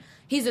is like,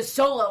 he's a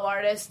solo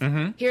artist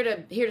here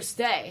to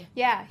stay.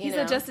 Yeah, he's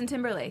a Justin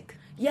Timberlake.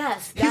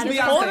 Yes, he's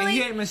Beyonce.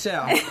 He ain't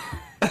Michelle.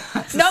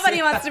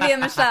 Nobody wants to be a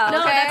Michelle.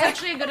 No, that's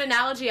actually a good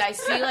analogy. I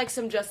see, like,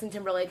 some Justin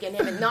Timberlake in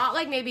him, and not,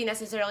 like, maybe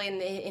necessarily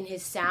in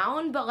his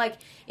sound, but, like,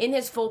 in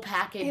his full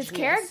package. His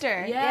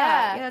character.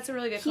 Yeah, that's a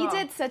really good call. He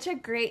did such a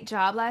great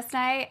job last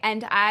night,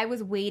 and I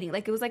was waiting.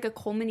 Like, it was like a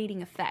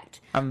culminating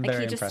effect.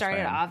 He just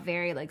started off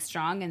very, like,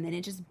 strong, and then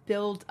it just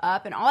built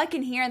up, and all I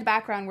can hear in the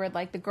background were,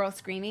 like, the girls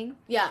screaming.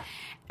 Yeah.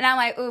 And I'm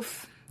like,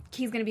 oof.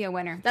 He's going to be a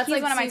winner. That's He's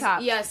like one of my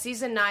top. Yeah,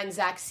 season 9,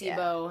 Zach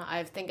Sebo. Yeah.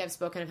 I think I've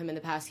spoken of him in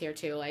the past here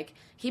too. Like,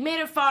 he made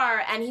it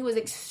far, and he was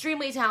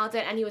extremely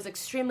talented, and he was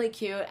extremely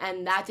cute,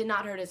 and that did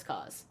not hurt his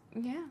cause.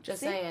 Yeah,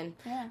 just saying.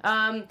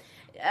 Yeah.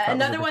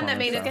 Another one that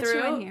made it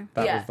through.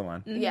 That was the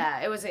one. Mm-hmm.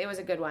 Yeah, it was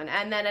a good one.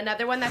 And then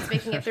another one that's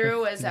making it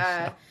through was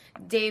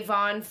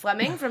Davon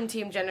Fleming from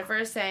Team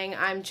Jennifer saying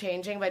 "I'm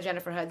Changing" by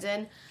Jennifer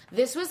Hudson.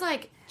 This was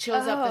like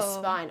chills up the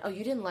spine. Oh,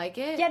 you didn't like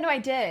it? Yeah, no, I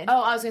did.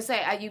 Oh, I was gonna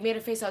say you made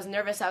a face. I was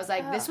nervous. I was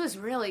like, this was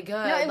really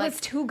good. No, it like,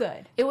 was too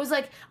good. It was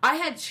like I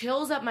had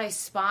chills up my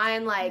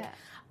spine. Like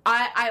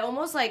I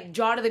almost like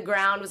jaw to the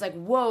ground. Was like,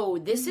 whoa,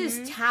 this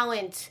is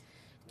talent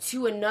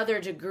to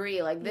another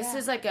degree. Like, this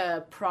is like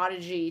a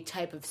Prodigy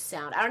type of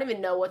sound. I don't even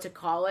know what to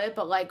call it,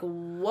 but like,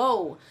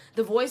 whoa.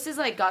 The voices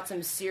like got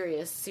some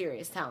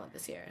serious talent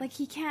this year. Like,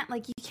 you can't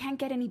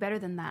get any better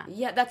than that.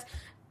 Yeah,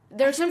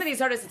 there's some of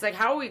these artists, it's like,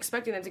 how are we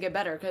expecting them to get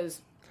better?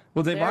 Because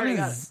Davon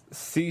has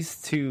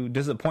ceased to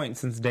disappoint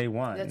since day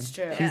one. That's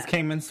true. He's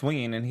came in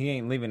swinging, and he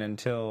ain't leaving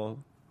until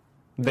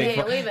he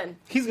ain't leaving.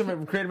 He's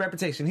gonna create a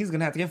reputation. He's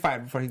gonna have to get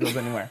fired before he goes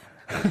anywhere.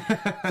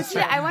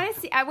 Yeah, I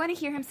want to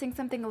hear him sing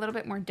something a little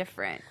bit more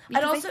different.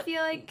 Because I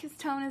feel like his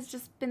tone has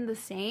just been the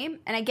same.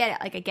 And I get it.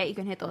 Like, I get you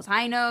can hit those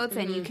high notes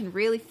and you can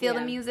really feel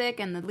the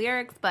music and the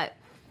lyrics, but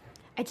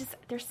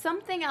there's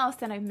something else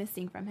that I'm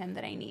missing from him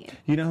that I need.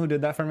 You know who did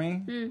that for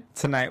me?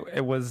 Tonight,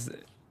 it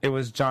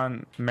was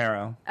John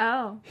Marrow.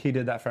 Oh. He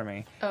did that for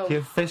me. Oh. He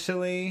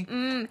officially...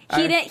 He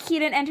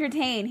didn't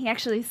entertain. He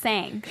actually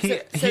sang. So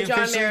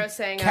John Marrow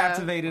sang...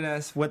 captivated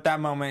us with that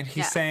moment.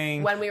 He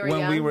sang When We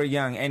Were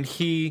Young. And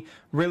he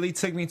really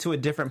took me to a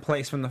different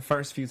place from the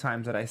first few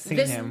times that I seen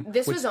him,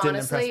 which was honestly, didn't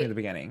impress me at the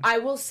beginning. I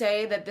will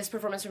say that this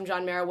performance from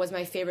John Marrow was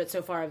my favorite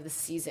so far of the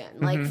season.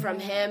 Like, from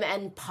him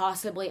and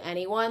possibly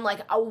anyone.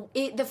 Like,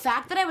 the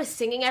fact that I was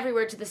singing every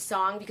word to the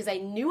song because I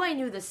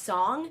knew the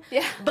song,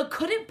 but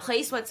couldn't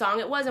place what song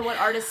it was and what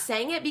artist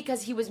sang it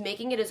because he was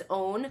making it his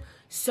own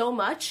so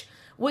much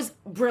was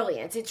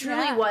brilliant. It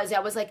truly was. I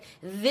was like,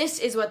 this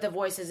is what The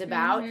Voice is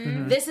about.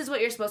 This is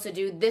what you're supposed to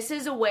do. This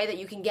is a way that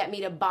you can get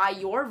me to buy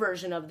your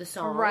version of the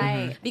song.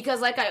 Right. Because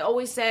like I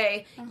always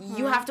say,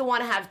 you have to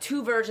want to have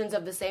 2 versions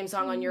of the same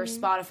song on your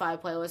Spotify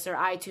playlist or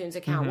iTunes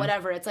account,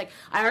 whatever. It's like,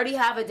 I already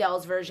have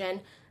Adele's version.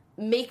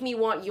 Make me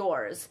want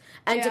yours.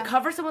 And to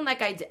cover someone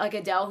like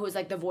Adele, who is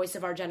like the voice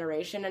of our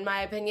generation, in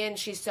my opinion,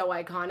 she's so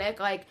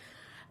iconic. Like,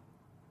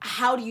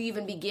 how do you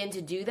even begin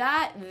to do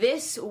that?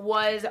 This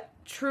was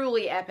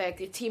truly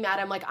epic. Team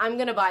Adam, like, I'm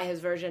gonna buy his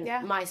version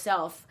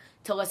myself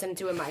to listen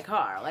to in my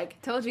car.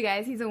 Like, told you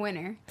guys, he's a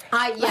winner.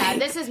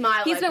 This is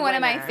my. He's been one winner.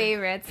 of my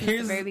favorites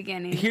since the very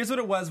beginning. Here's what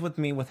it was with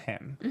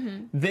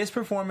him. This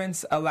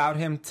performance allowed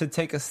him to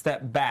take a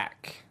step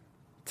back,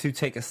 to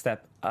take a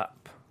step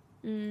up.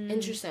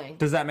 Interesting.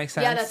 Does that make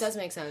sense? Yeah, that does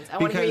make sense. I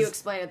want to hear you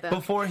explain it though.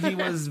 Before he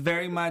was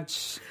very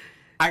much,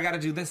 I gotta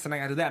do this and I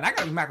gotta do that, and I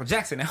gotta be Michael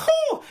Jackson. And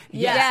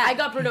I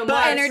got Bruno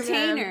Mars.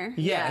 Entertainer.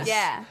 Yes.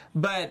 Yeah.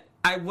 But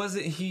I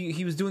wasn't.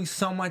 He was doing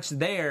so much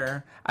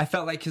there. I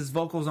felt like his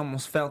vocals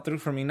almost fell through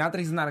for me. Not that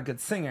he's not a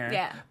good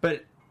singer.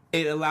 But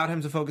it allowed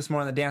him to focus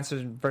more on the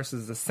dancer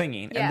versus the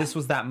singing. And this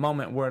was that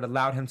moment where it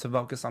allowed him to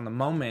focus on the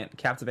moment,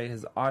 captivate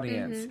his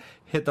audience,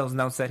 hit those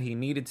notes that he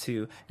needed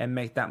to, and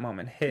make that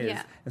moment his,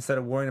 instead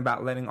of worrying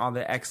about letting all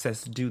the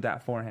excess do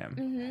that for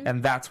him.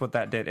 And that's what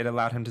that did. It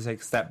allowed him to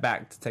take a step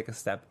back, to take a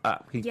step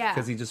up.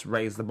 Because he just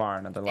raised the bar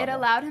another level. It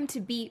allowed him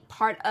to be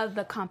part of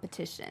the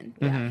competition.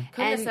 Couldn't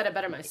have said it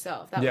better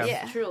myself. That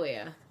was truly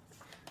a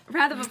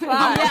round of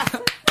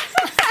applause.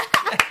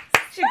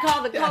 Should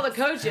call the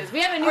coaches.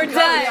 We have a new We're coach.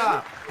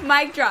 done.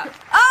 Mic drop.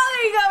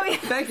 Oh, there you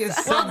go. Thank you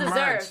so well much.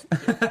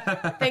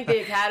 deserved. Thank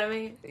the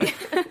Academy.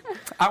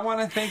 I want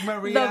to thank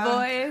Maria. The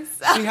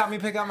Voice. She helped me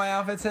pick out my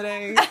outfit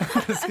today.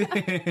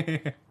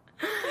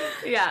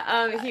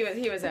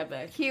 He was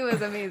epic. He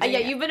was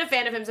amazing. You've been a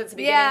fan of him since the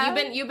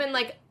beginning. You've been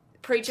like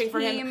preaching for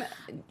him.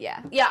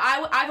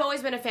 I've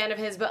always been a fan of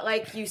his, but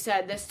like you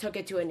said, this took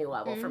it to a new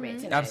level for me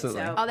tonight.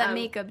 Absolutely. So, all that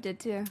makeup did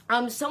too.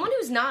 Someone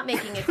who's not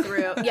making it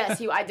through.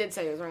 Yes, I did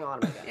say he was wearing a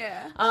lot of makeup.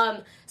 Yeah.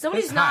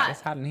 Someone who's not.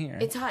 It's hot in here.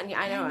 It's hot in here.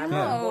 I know.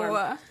 I'm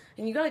warm.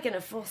 And you gotta get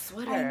a full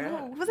sweater. I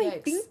know. What was I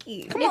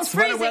thinking? It's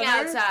freezing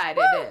outside.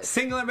 It is.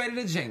 Single and ready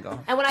to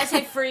jingle. And when I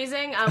say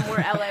freezing, we're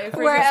LA.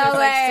 We're so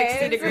LA. It's like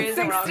 60 degrees.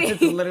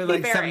 It's literally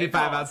like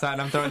 75 outside.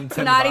 I'm throwing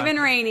 10 not even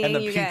raining. And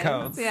the you pea guys.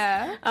 coats.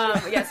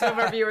 Yeah. Some of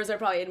our viewers are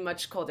probably in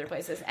much colder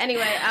places.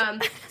 Anyway,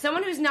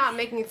 someone who's not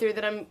making it through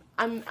that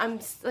I'm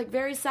like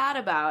very sad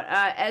about.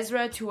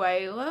 Ezra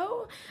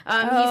Tuelo. He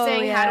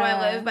sang "How Do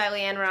I Live" by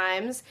Leanne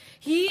Rimes.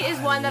 He is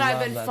one that I've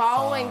been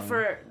following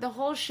for the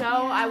whole show.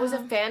 I was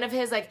a fan of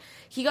his. Like,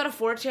 he got a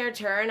 4-chair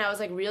turn. I was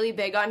like really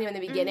big on him in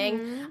the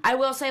beginning. I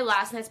will say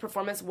last night's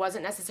performance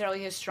wasn't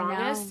necessarily his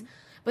strongest. No.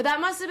 But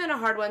that must have been a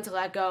hard one to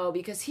let go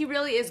because he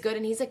really is good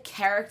and he's a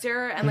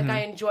character and like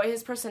I enjoy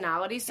his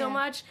personality so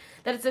much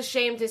that it's a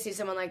shame to see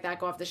someone like that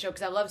go off the show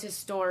because I loved his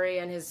story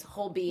and his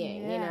whole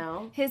being, you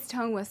know? His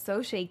tone was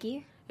so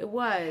shaky. It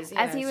was.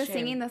 As he was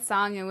singing the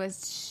song, it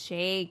was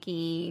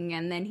shaking,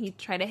 and then he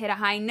tried to hit a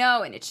high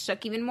note, and it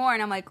shook even more.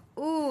 And I'm like,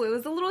 ooh, it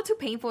was a little too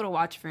painful to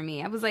watch for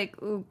me. I was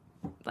like, ooh,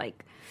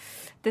 like,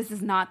 this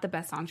is not the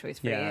best song choice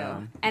for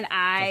you. And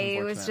I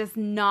was just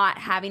not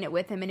having it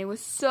with him, and it was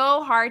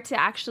so hard to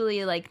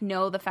actually, like,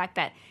 know the fact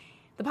that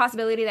the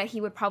possibility that he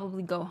would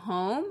probably go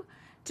home,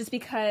 just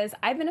because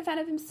I've been a fan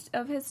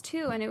of his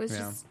too, and it was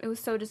just, it was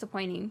so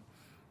disappointing.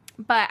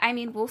 But, I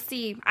mean, we'll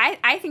see.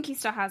 I think he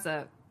still has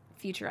a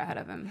future ahead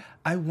of him.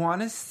 I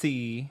want to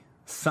see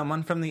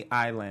someone from the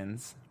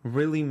islands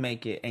really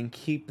make it and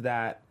keep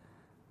that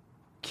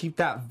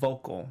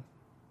vocal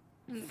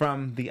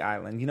from the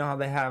island. You know how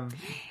they have...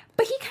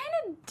 But he kind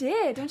of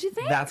did, don't you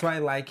think? That's why I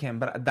like him,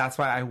 but that's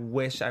why I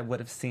wish I would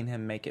have seen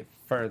him make it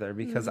further,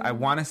 because I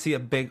want to see a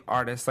big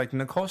artist like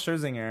Nicole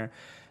Scherzinger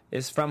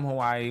is from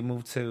Hawaii,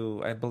 moved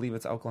to, I believe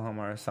it's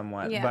Oklahoma or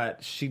somewhat,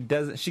 but she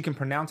can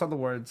pronounce all the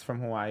words from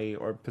Hawaii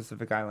or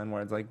Pacific Island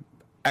words, like,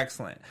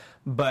 excellent.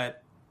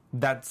 But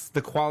that's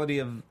the quality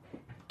of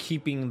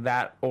keeping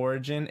that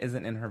origin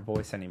isn't in her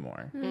voice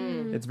anymore.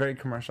 It's very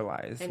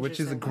commercialized, which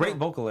is a great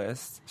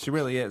vocalist. She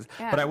really is.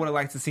 Yeah. But I would have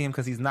liked to see him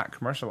because he's not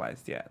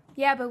commercialized yet.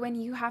 Yeah, but when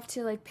you have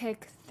to, like,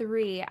 pick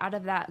 3 out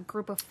of that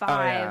group of 5.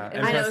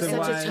 I know, it's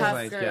such a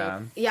tough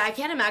group. Yeah, I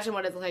can't imagine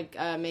what it's like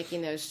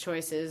making those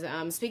choices.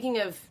 Speaking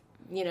of,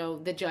 you know,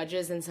 the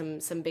judges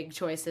and some big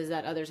choices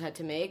that others had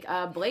to make.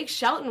 Blake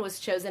Shelton was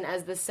chosen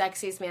as the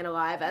sexiest man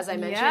alive, as I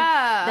mentioned.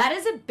 Yeah. That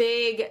is a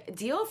big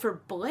deal for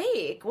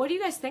Blake. What do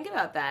you guys think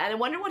about that? And I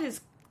wonder what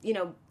his, you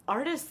know,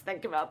 artists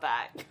think about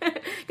that.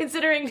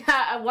 Considering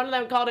that one of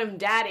them called him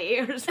Daddy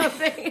or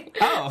something.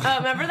 Oh.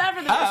 Remember that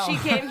for the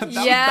She Came? That's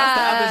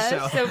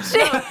the other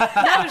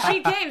show.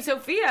 She Came,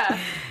 Sophia.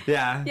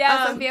 Yeah.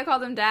 Yeah, Sophia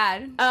called him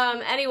Dad.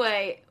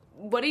 Anyway...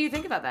 What do you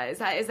think about that? Is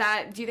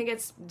that? Do you think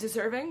it's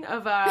deserving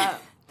of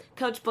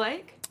Coach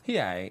Blake?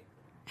 Yeah.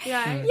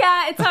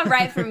 Yeah, it's not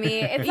right for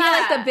me. It's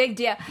not like the big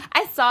deal.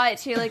 I saw it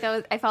too. Like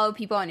I follow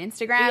people on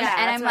Instagram,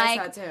 and I'm like,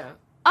 I saw too.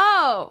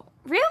 Oh,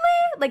 really?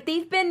 Like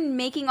they've been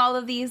making all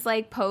of these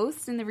like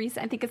posts in the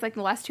recent. I think it's like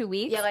the last 2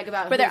 weeks. Yeah, like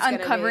about where they're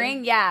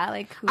uncovering. Yeah,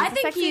 like who's I the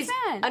think he's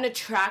man? an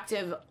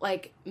attractive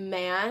like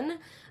man,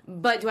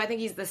 but do I think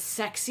he's the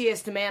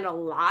sexiest man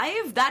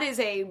alive? That is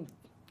a.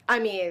 I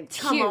mean,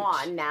 come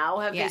on now.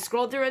 Have they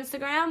scrolled through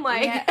Instagram?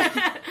 Like,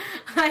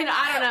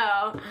 I don't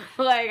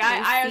know. Like,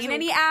 I seen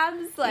any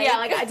abs? Like, yeah,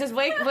 like,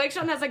 Blake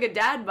Shelton has like a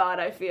dad bod,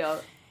 I feel.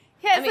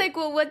 Yeah, it's like,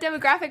 well, what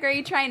demographic are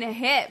you trying to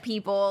hit,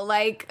 people?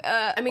 Like,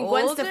 I mean,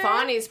 Gwen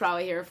Stefani's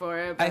probably here for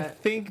it. But... I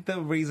think the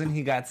reason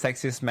he got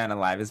sexiest man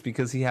alive is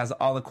because he has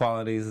all the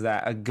qualities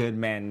that a good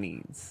man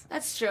needs.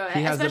 That's true.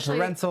 He has the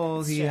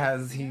parentals. He's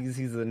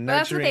a nurturing.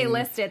 That's what they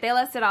listed. They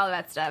listed all of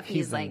that stuff.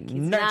 He's like, he's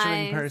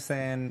nurturing nice.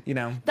 person. You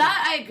know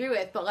that I agree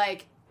with, but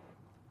like.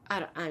 I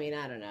don't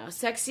know.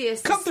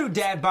 Sexiest. Come through,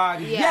 dad bod.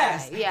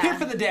 Yes. Here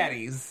for the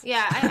daddies.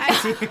 Yeah.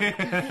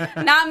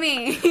 Not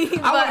me.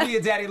 I want to be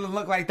a daddy to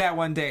look like that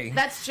one day.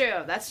 That's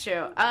true.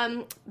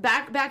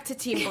 Back to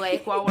Team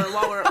Blake while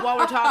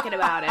we're talking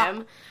about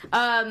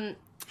him.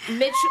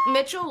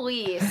 Mitchell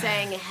Lee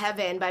sang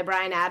 "Heaven" by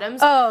Bryan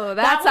Adams. Oh,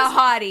 that's a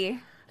hottie.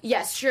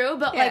 Yes, true,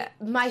 but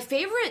like my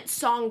favorite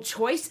song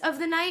choice of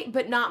the night,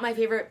 but not my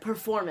favorite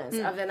performance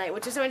of the night,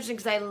 which is so interesting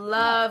because I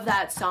love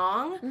that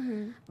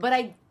song,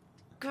 but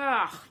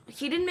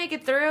he didn't make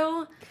it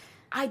through.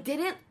 I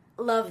didn't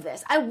love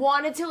this. I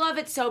wanted to love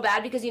it so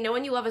bad because you know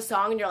when you love a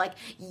song and you're like,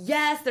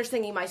 yes, they're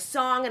singing my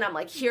song and I'm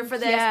like here for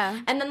this. Yeah.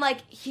 And then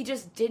like he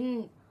just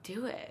didn't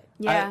do it.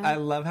 Yeah. I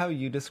love how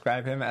you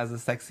describe him as a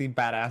sexy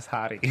badass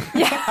hottie.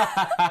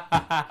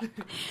 Yeah.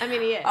 I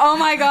mean he is. Oh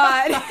my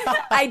god.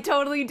 I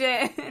totally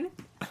did.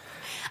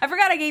 I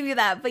forgot I gave you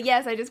that, but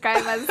yes, I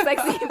described him as a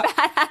sexy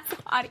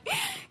badass hottie.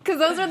 Because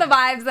those are the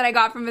vibes that I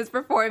got from his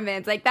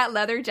performance. Like that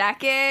leather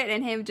jacket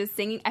and him just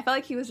singing. I felt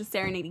like he was just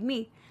serenading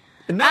me.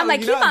 No, I'm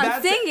like, keep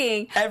on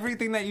singing.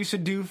 Everything that you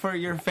should do for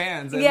your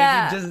fans. And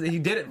he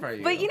did it for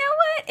you. But you know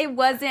what? It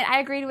wasn't.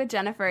 I agreed with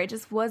Jennifer. It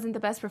just wasn't the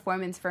best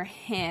performance for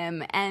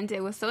him. And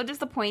it was so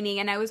disappointing.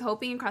 And I was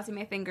hoping and crossing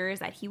my fingers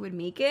that he would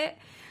make it,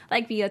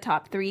 like be a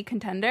top 3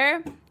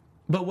 contender.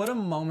 But what a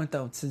moment,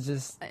 though,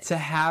 to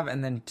have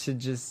and then to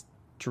just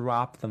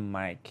drop the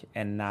mic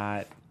and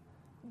not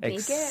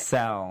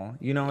excel.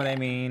 You know what I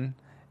mean?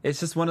 It's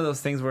just one of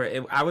those things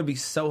where I would be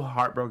so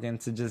heartbroken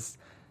to just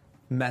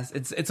mess.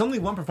 It's only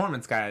one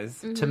performance, guys,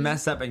 to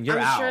mess up and you're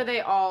out. I'm sure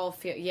they all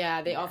feel.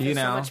 Yeah, they all feel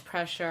so much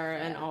pressure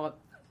and all.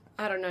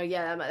 I don't know.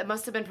 Yeah, it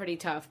must have been pretty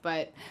tough,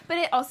 but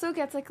it also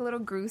gets like a little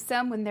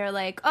gruesome when they're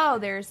like, oh,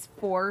 there's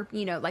 4.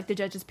 You know, like the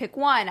judges pick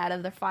 1 out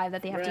of the 5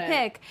 that they have to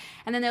pick,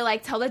 and then they're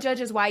like, tell the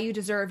judges why you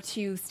deserve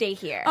to stay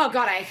here. Oh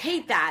God, I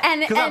hate that.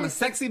 Because I'm a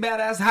sexy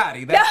badass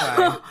hottie. That's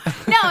why.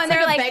 No, and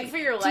they're like, beg for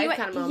your life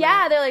kind of moment.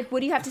 Yeah, they're like, what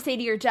do you have to say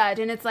to your judge?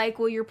 And it's like,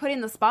 well, you're put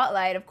in the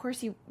spotlight. Of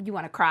course, you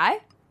want to cry.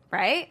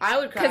 Right? I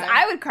would cry. Because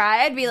I would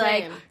cry. I'd be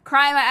like,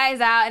 crying my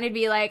eyes out, and it'd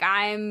be like,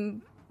 I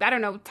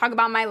don't know, talk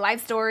about my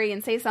life story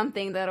and say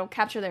something that'll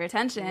capture their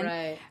attention.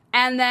 Right.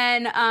 And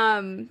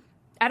then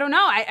I don't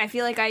know. I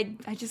feel like I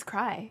just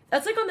cry.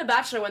 That's like on The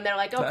Bachelor when they're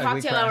like, oh,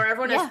 cocktail hour.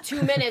 Everyone has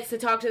 2 minutes to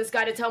talk to this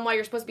guy to tell him why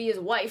you're supposed to be his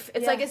wife.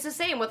 It's like, it's the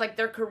same with like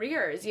their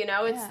careers, you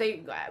know? It's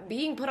they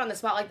being put on the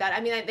spot like that. I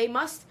mean, they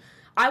must,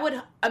 I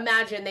would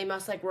imagine they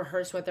must like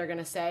rehearse what they're going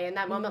to say in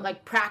that moment,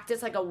 like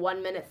practice like a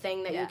 1 minute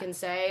thing that you can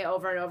say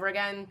over and over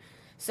again.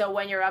 So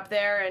when you're up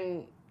there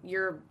and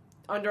you're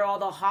under all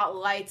the hot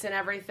lights and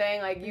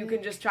everything, like you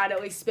can just try to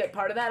at least spit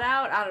part of that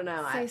out. I don't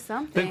know. Say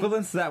something. The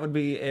equivalence to that would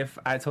be if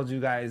I told you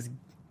guys,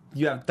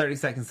 you have 30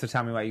 seconds to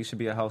tell me why you should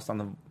be a host on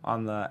the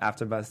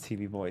AfterBuzz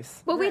TV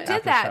Voice. Well, we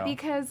did that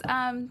because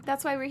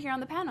that's why we're here on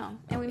the panel,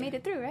 and we made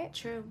it through, right?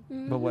 True.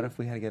 Mm-hmm. But what if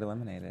we had to get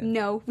eliminated?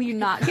 No, we're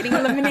not getting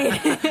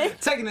eliminated.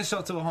 Taking the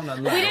show to a whole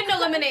nother level. We didn't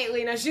eliminate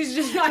Lena. She's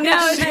just not.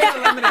 No, she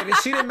didn't eliminated.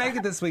 She didn't make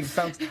it this week,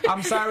 folks.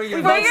 I'm sorry.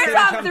 Your We're votes your didn't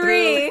top come 3.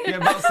 through.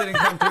 Your votes didn't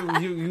come through.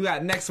 You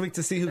got next week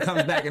to see who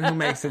comes back and who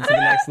makes it to the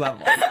next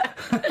level.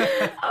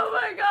 Oh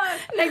my god.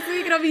 Next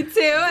week it'll be 2,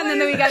 and then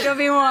the week after it'll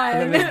be 1.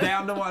 And then it's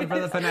down to 1 for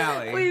the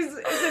finale. Please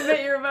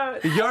submit your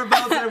vote. Your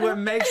votes are what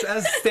makes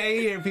us stay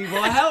here,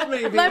 people. Help me,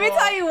 people. Let me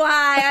tell you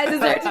why I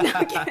deserve to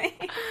know.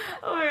 Kidding.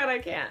 Oh my god, I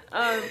can't.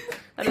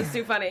 That is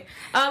too funny.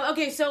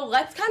 Okay, so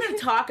let's kind of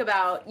talk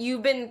about,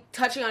 you've been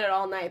touching on it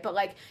all night, but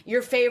like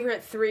your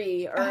favorite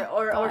 3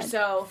 or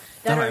so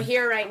that are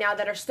here right now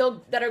that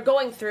are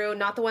going through,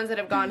 not the ones that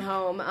have gone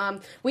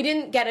home. We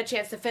didn't get a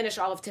chance to finish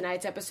all of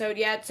tonight's episode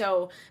yet,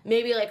 so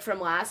maybe like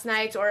from last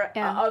night's or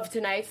of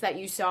tonight's that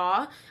you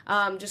saw,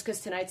 just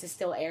because tonight's is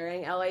still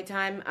airing LA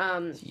time.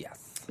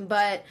 Yes.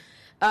 But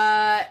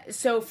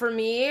so for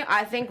me,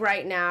 I think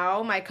right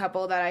now my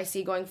couple that I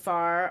see going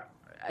far,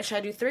 should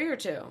I do 3 or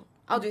 2?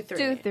 I'll do 3.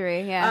 Do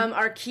 3, yeah.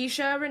 Are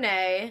Keisha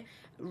Renee,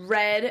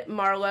 Red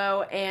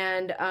Marlowe,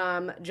 and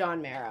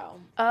John Marrow.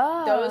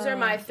 Oh. Those are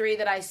my 3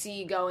 that I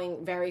see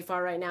going very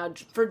far right now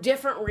for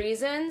different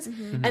reasons,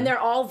 and they're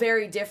all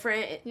very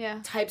different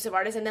types of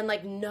artists. And then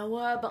like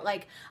Noah, but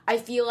like I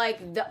feel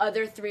like the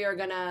other 3 are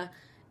gonna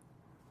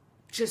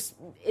just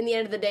in the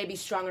end of the day be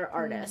stronger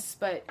artists.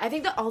 But I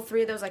think that all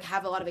 3 of those like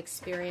have a lot of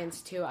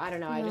experience too. I don't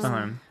know. I just.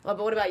 Well, but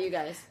what about you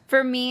guys?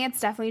 For me, it's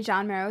definitely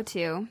John Marrow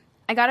too.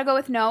 I gotta go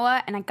with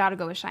Noah, and I gotta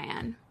go with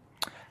Cheyenne.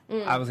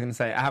 I was gonna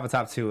say I have a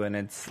top 2, and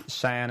it's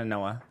Cheyenne and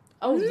Noah.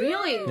 Oh,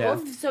 really? Yeah.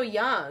 Both so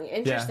young.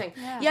 Interesting.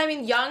 Yeah, I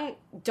mean, young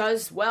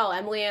does well.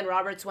 Emily Ann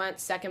Roberts went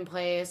 2nd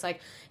place. Like,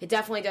 it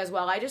definitely does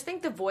well. I just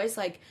think The Voice,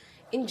 like,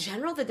 in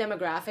general, the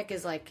demographic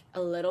is, like, a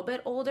little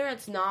bit older.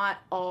 It's not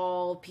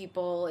all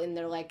people in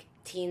their, like,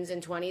 teens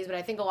and 20s, but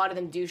I think a lot of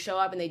them do show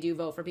up, and they do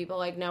vote for people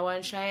like Noah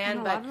and Cheyenne. And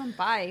a but lot of them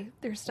buy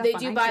their stuff They on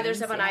do iTunes, buy their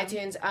stuff on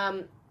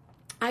iTunes.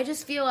 I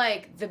just feel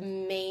like the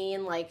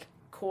main, like,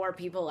 core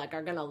people like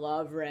are gonna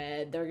love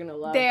Red. They're gonna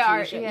love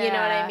Keisha. You know what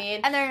I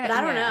mean? And but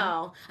I don't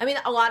know. I mean,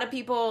 a lot of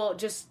people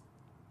just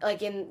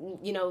like in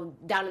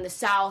down in the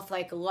South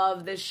like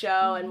love this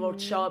show and will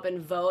show up and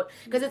vote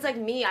because it's like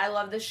me. I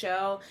love the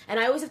show and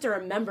I always have to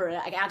remember it.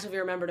 I actively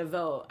remember to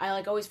vote. I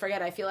like always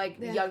forget. I feel like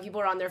young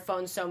people are on their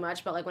phones so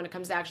much, but like when it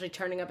comes to actually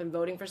turning up and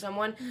voting for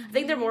someone, I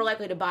think they're more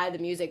likely to buy the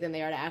music than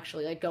they are to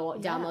actually like go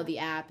download the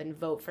app and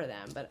vote for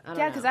them. But I don't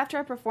know. because after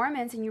a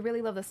performance and you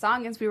really love the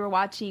song, as we were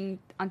watching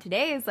on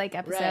today's like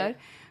episode,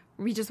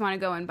 we just want to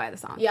go and buy the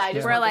song. Yeah, I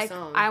just we're want like, the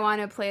song. I want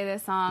to play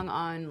this song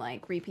on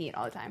like repeat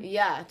all the time.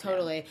 Yeah,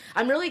 totally. Yeah.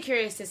 I'm really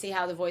curious to see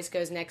how The Voice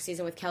goes next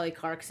season with Kelly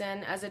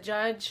Clarkson as a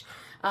judge.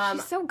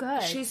 She's so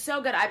good. She's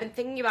so good. I've been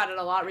thinking about it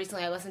a lot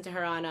recently. I listened to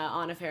her on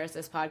Anna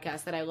Faris's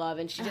podcast that I love,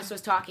 and she just was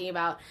talking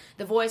about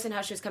The Voice and how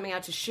she was coming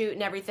out to shoot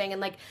and everything.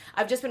 And like,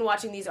 I've just been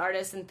watching these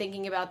artists and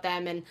thinking about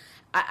them, and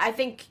I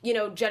think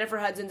Jennifer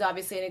Hudson's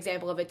obviously an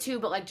example of it too.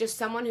 But like, just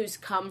someone who's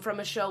come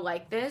from a show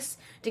like this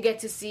to get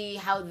to see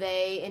how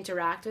they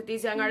interact with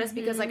these young artists.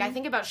 Because like, I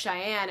think about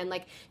Cheyenne and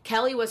like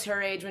Kelly was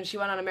her age when she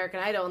went on American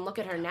Idol, and look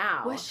at her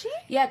now. Was she?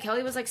 Yeah,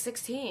 Kelly was like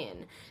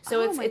 16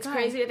 So it's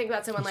crazy to think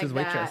about someone like that.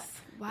 Waitress.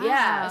 Wow.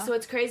 Yeah, so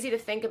it's crazy to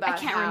think about. I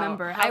can't how,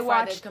 remember. How I far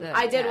watched they've come. it,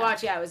 I did yeah.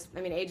 watch. Yeah, it was.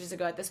 I mean, ages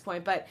ago at this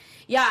point. But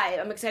yeah,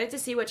 I'm excited to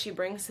see what she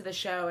brings to the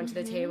show and to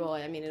the table.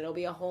 I mean, it'll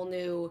be a whole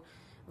new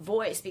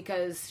voice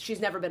because she's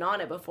never been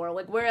on it before.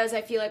 Like, whereas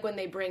I feel like when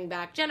they bring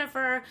back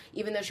Jennifer,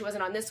 even though she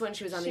wasn't on this one,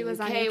 she was on the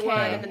UK one,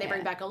 and then they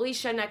bring back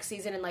Alicia next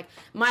season, and like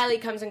Miley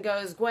comes and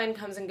goes, Gwen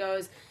comes and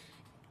goes.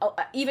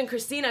 Even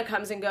Christina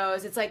comes and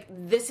goes. It's like,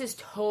 this is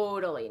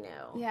totally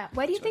new. Yeah.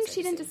 Why do you think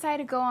she didn't decide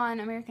to go on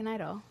American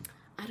Idol?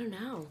 I don't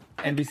know.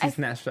 NBC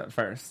snatched up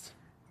first.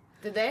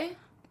 Did they?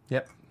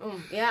 Yep.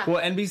 Yeah.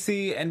 Well,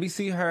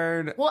 NBC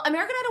heard. Well,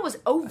 American Idol was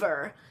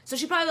over, so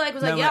she probably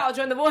was like, I'll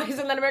join The Voice,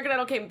 and then American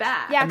Idol came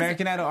back. Yeah,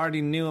 American Idol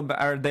already knew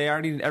about, or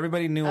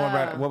everybody knew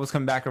about what was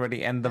coming back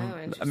already, and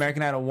the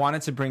American Idol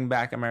wanted to bring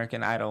back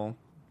American Idol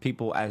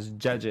people as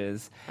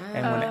judges,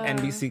 and when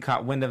NBC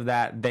caught wind of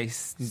that, they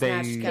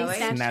snatched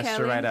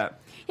her right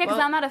up. Yeah, because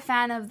I'm not a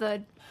fan of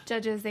the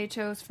judges they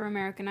chose for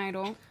American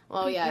Idol.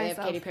 Well, yeah, they have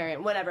Katy Perry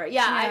and whatever.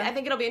 Yeah, I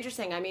think it'll be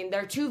interesting. I mean,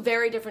 they're two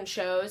very different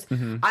shows.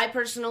 I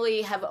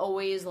personally have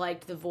always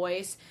liked The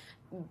Voice.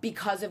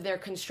 because of their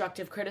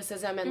constructive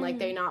criticism and like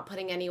they're not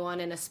putting anyone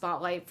in a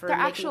spotlight for They're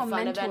making actual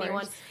fun mentors. of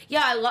anyone.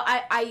 Yeah,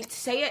 I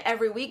say it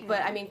every week,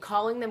 but I mean,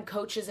 calling them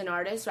coaches and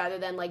artists rather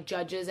than like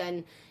judges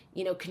and,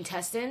 you know,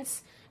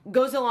 contestants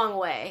goes a long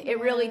way. It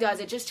really does.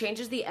 It just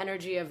changes the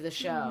energy of the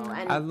show.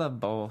 And I love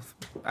both.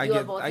 I love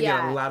get both,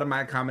 a lot of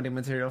my comedy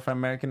material from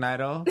American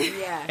Idol.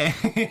 Yeah,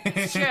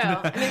 it's true.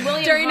 I mean,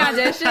 William During Hart-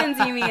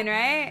 auditions, you mean,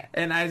 right?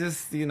 And I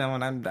just, you know,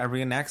 when I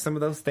reenact some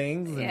of those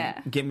things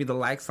and get me the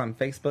likes on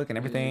Facebook and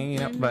everything, you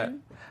know, but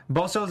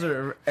both shows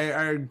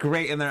are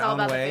great in their all own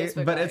about the way.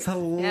 Facebook But likes. it's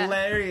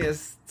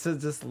hilarious to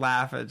just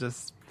laugh at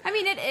just... I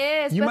mean, it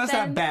is. You but must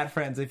then, have bad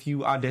friends if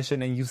you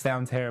audition and you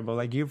sound terrible.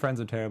 Like, your friends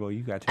are terrible.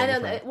 You got I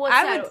terrible know. friends.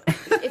 Well,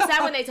 it's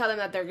sad when they tell them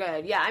that they're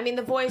good. Yeah, I mean,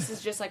 The Voice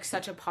is just like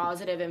such a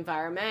positive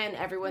environment.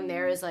 Everyone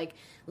there is like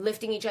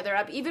lifting each other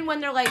up, even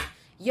when they're like,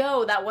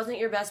 "Yo, that wasn't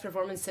your best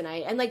performance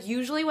tonight." And like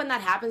usually when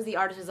that happens, the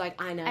artist is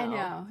like, "I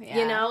know, yeah.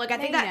 you know." Like I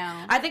think They that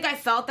know. I think I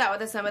felt that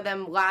with some of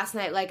them last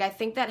night. Like I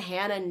think that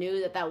Hannah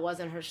knew that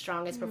wasn't her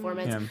strongest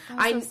performance. Yeah.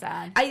 That's so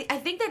sad. I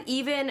think that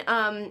even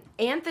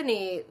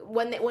Anthony,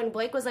 when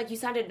Blake was like, "You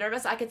sounded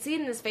nervous," I could see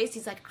it in his face.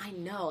 He's like, "I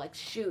know, like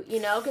shoot,"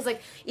 you know, because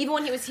like even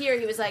when he was here,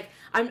 he was like,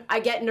 I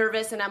get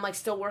nervous and I'm like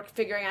still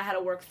figuring out how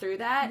to work through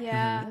that."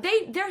 Yeah.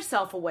 They're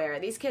self-aware.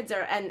 These kids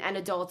are and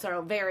adults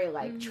are very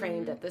like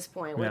trained at this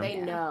point where they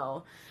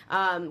know.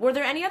 Were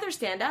there any other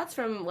standouts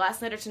from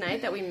last night or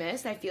tonight that we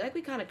missed? I feel like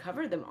we kind of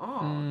covered them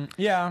all.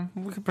 Yeah,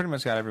 we pretty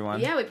much got everyone.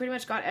 Yeah, we pretty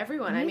much got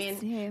everyone. I mean,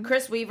 see.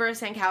 Chris Weaver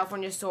sang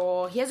California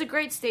Soul. He has a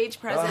great stage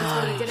presence,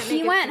 but he didn't make He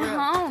it went through.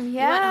 home,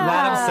 yeah. He went home.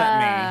 That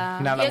upset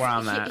me, now that He we're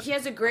on has, that. he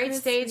has a great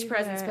stage Weaver,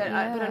 presence, but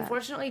yeah.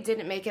 unfortunately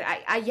didn't make it.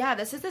 Yeah,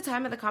 this is the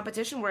time of the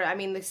competition where, I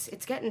mean,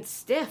 it's getting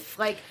stiff.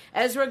 Like,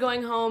 Ezra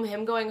going home,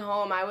 him going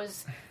home, I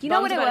was You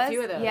know what bummed it about was? a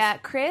few of those. Yeah,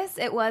 Chris,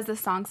 it was the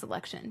song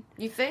selection.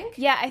 You think?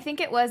 Yeah, I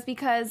think it was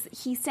because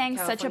he sang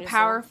such a California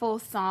powerful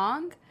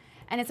song,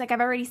 and it's like,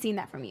 I've already seen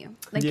that from you.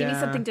 Like, give me Yeah.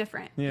 something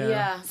different.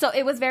 Yeah. So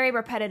it was very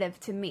repetitive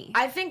to me.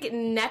 I think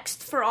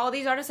next for all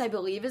these artists, I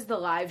believe, is the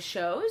live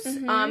shows.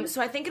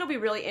 So I think it'll be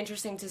really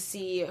interesting to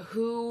see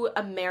who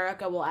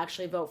America will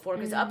actually vote for.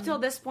 Because up till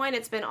this point,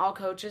 it's been all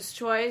coach's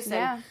choice.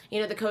 Yeah. And,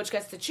 you know, the coach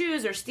gets to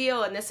choose or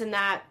steal and this and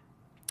that.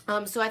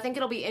 So I think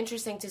it'll be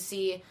interesting to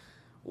see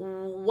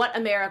what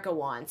America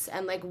wants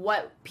and, like,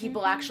 what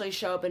people actually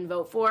show up and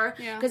vote for.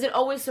 Yeah. Because it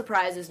always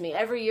surprises me.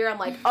 Every year I'm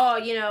like, oh,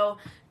 you know,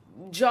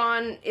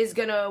 John is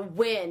gonna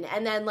win,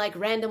 and then like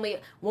randomly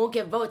won't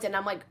get votes, and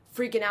I'm like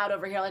freaking out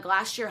over here. Like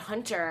last year,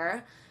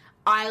 Hunter,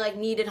 I like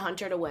needed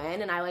Hunter to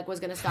win, and I like was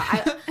gonna stop.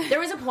 There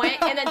was a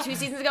point, and then 2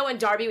 seasons ago when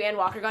Darby and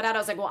Walker got out, I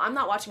was like, well, I'm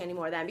not watching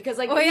anymore then, because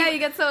like, you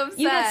get so upset.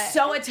 you get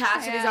so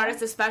attached to these Yeah.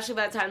 artists, especially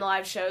by the time the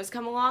live shows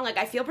come along. Like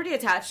I feel pretty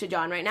attached to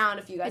John right now, and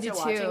if you guys do are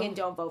watching too. and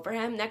don't vote for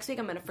him next week,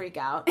 I'm gonna freak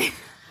out.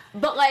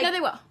 But like, No, they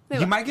will.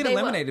 You might get They will.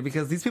 eliminated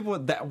because these people,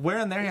 we're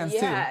in their hands too.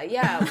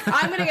 Yeah,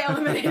 I'm gonna get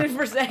eliminated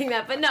for saying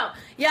that, but no,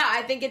 yeah,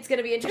 I think it's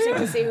gonna be interesting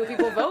to see who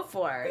people vote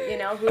for. You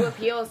know, who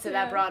appeals to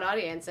that broad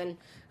audience and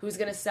who's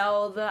gonna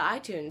sell the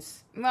iTunes.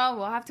 Well,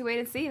 we'll have to wait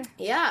and see.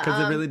 Yeah,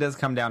 Because it really does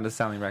come down to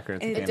selling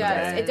records. It at the end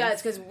of the day. it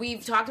does, because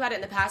we've talked about it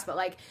in the past, but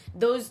like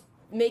those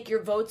make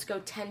your votes go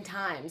 10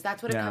 times.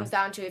 That's what it Yeah. comes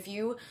down to. If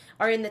you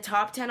are in the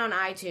top 10 on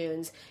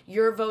iTunes,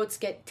 your votes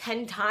get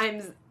 10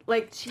 times.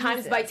 Like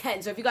times by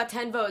 10. So if you got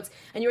 10 votes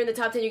and you're in the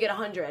top 10, you get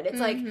 100. It's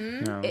like,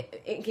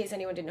 in case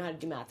anyone didn't know how to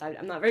do math,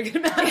 I'm not very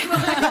good at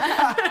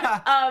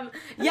math.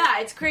 Yeah,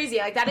 it's crazy.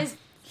 Like that is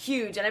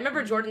huge. And I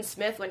remember Jordan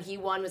Smith when he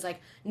won was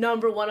like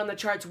 #1 on the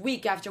charts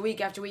week after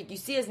week after week. You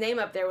see his name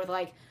up there with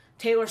like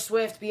Taylor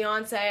Swift,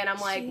 Beyonce, and I'm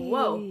like,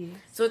 whoa.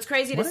 So it's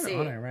crazy What to an see.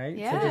 honor, right?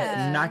 Yeah. To just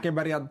knock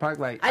everybody out the park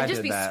like I I'd just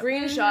did be that.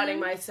 screenshotting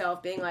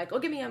myself, being like,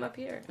 "Look at me, I'm up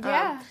here."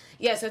 Yeah.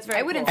 Yeah. So it's very.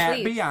 I wouldn't cool. At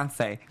sleep.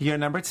 Beyonce, you're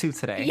 #2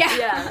 today. Yeah.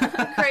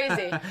 Yeah,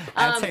 crazy.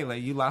 At Taylor,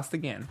 you lost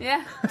again.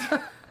 Yeah.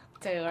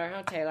 Taylor.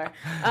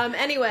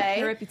 Anyway.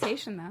 Your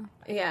reputation, though.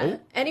 Yeah.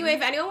 Anyway,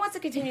 if anyone wants to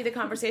continue the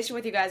conversation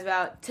with you guys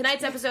about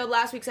tonight's episode,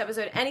 last week's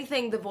episode,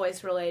 anything The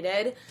Voice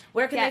related,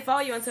 where can they Yes. follow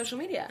you on social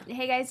media?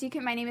 Hey guys,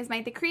 my name is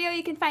Mike the Creo.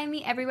 You can find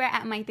me everywhere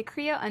at Mike the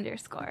Creo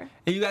 _.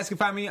 And you guys can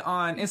find me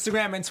on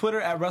Instagram and Twitter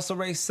at Russell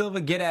Ray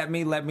Silva. Get at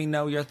me, let me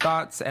know your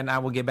thoughts, and I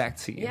will get back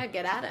to you. Yeah,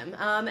 get at him.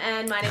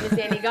 And my name is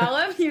Danny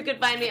Golub. You can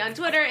find me on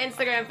Twitter,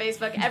 Instagram,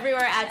 Facebook,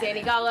 everywhere at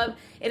Danny Golub.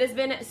 It has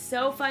been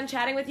so fun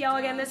chatting with y'all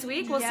again this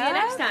week. We'll see you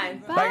next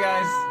time. Bye,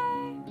 guys.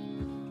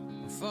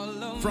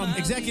 From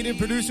executive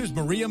producers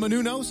Maria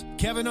Menounos,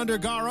 Kevin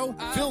Undergaro,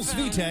 Phil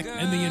Svitek,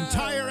 and the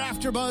entire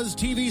AfterBuzz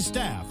TV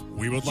staff,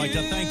 we would like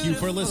to thank you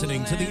for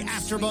listening to the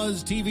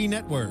AfterBuzz TV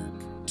network.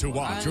 To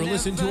watch or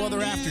listen to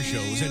other after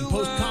shows and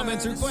post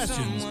comments or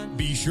questions,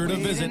 be sure to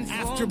visit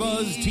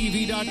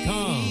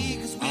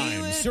AfterBuzzTV.com.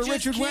 I'm Sir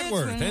Richard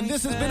Wentworth, and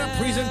this has been a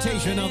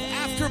presentation of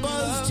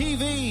AfterBuzz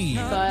TV.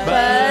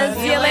 Buzz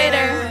you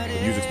later. The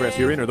views expressed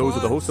herein are those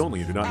of the hosts only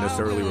and do not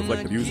necessarily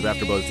reflect the views of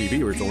AfterBuzz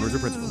TV or its owners or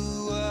principals.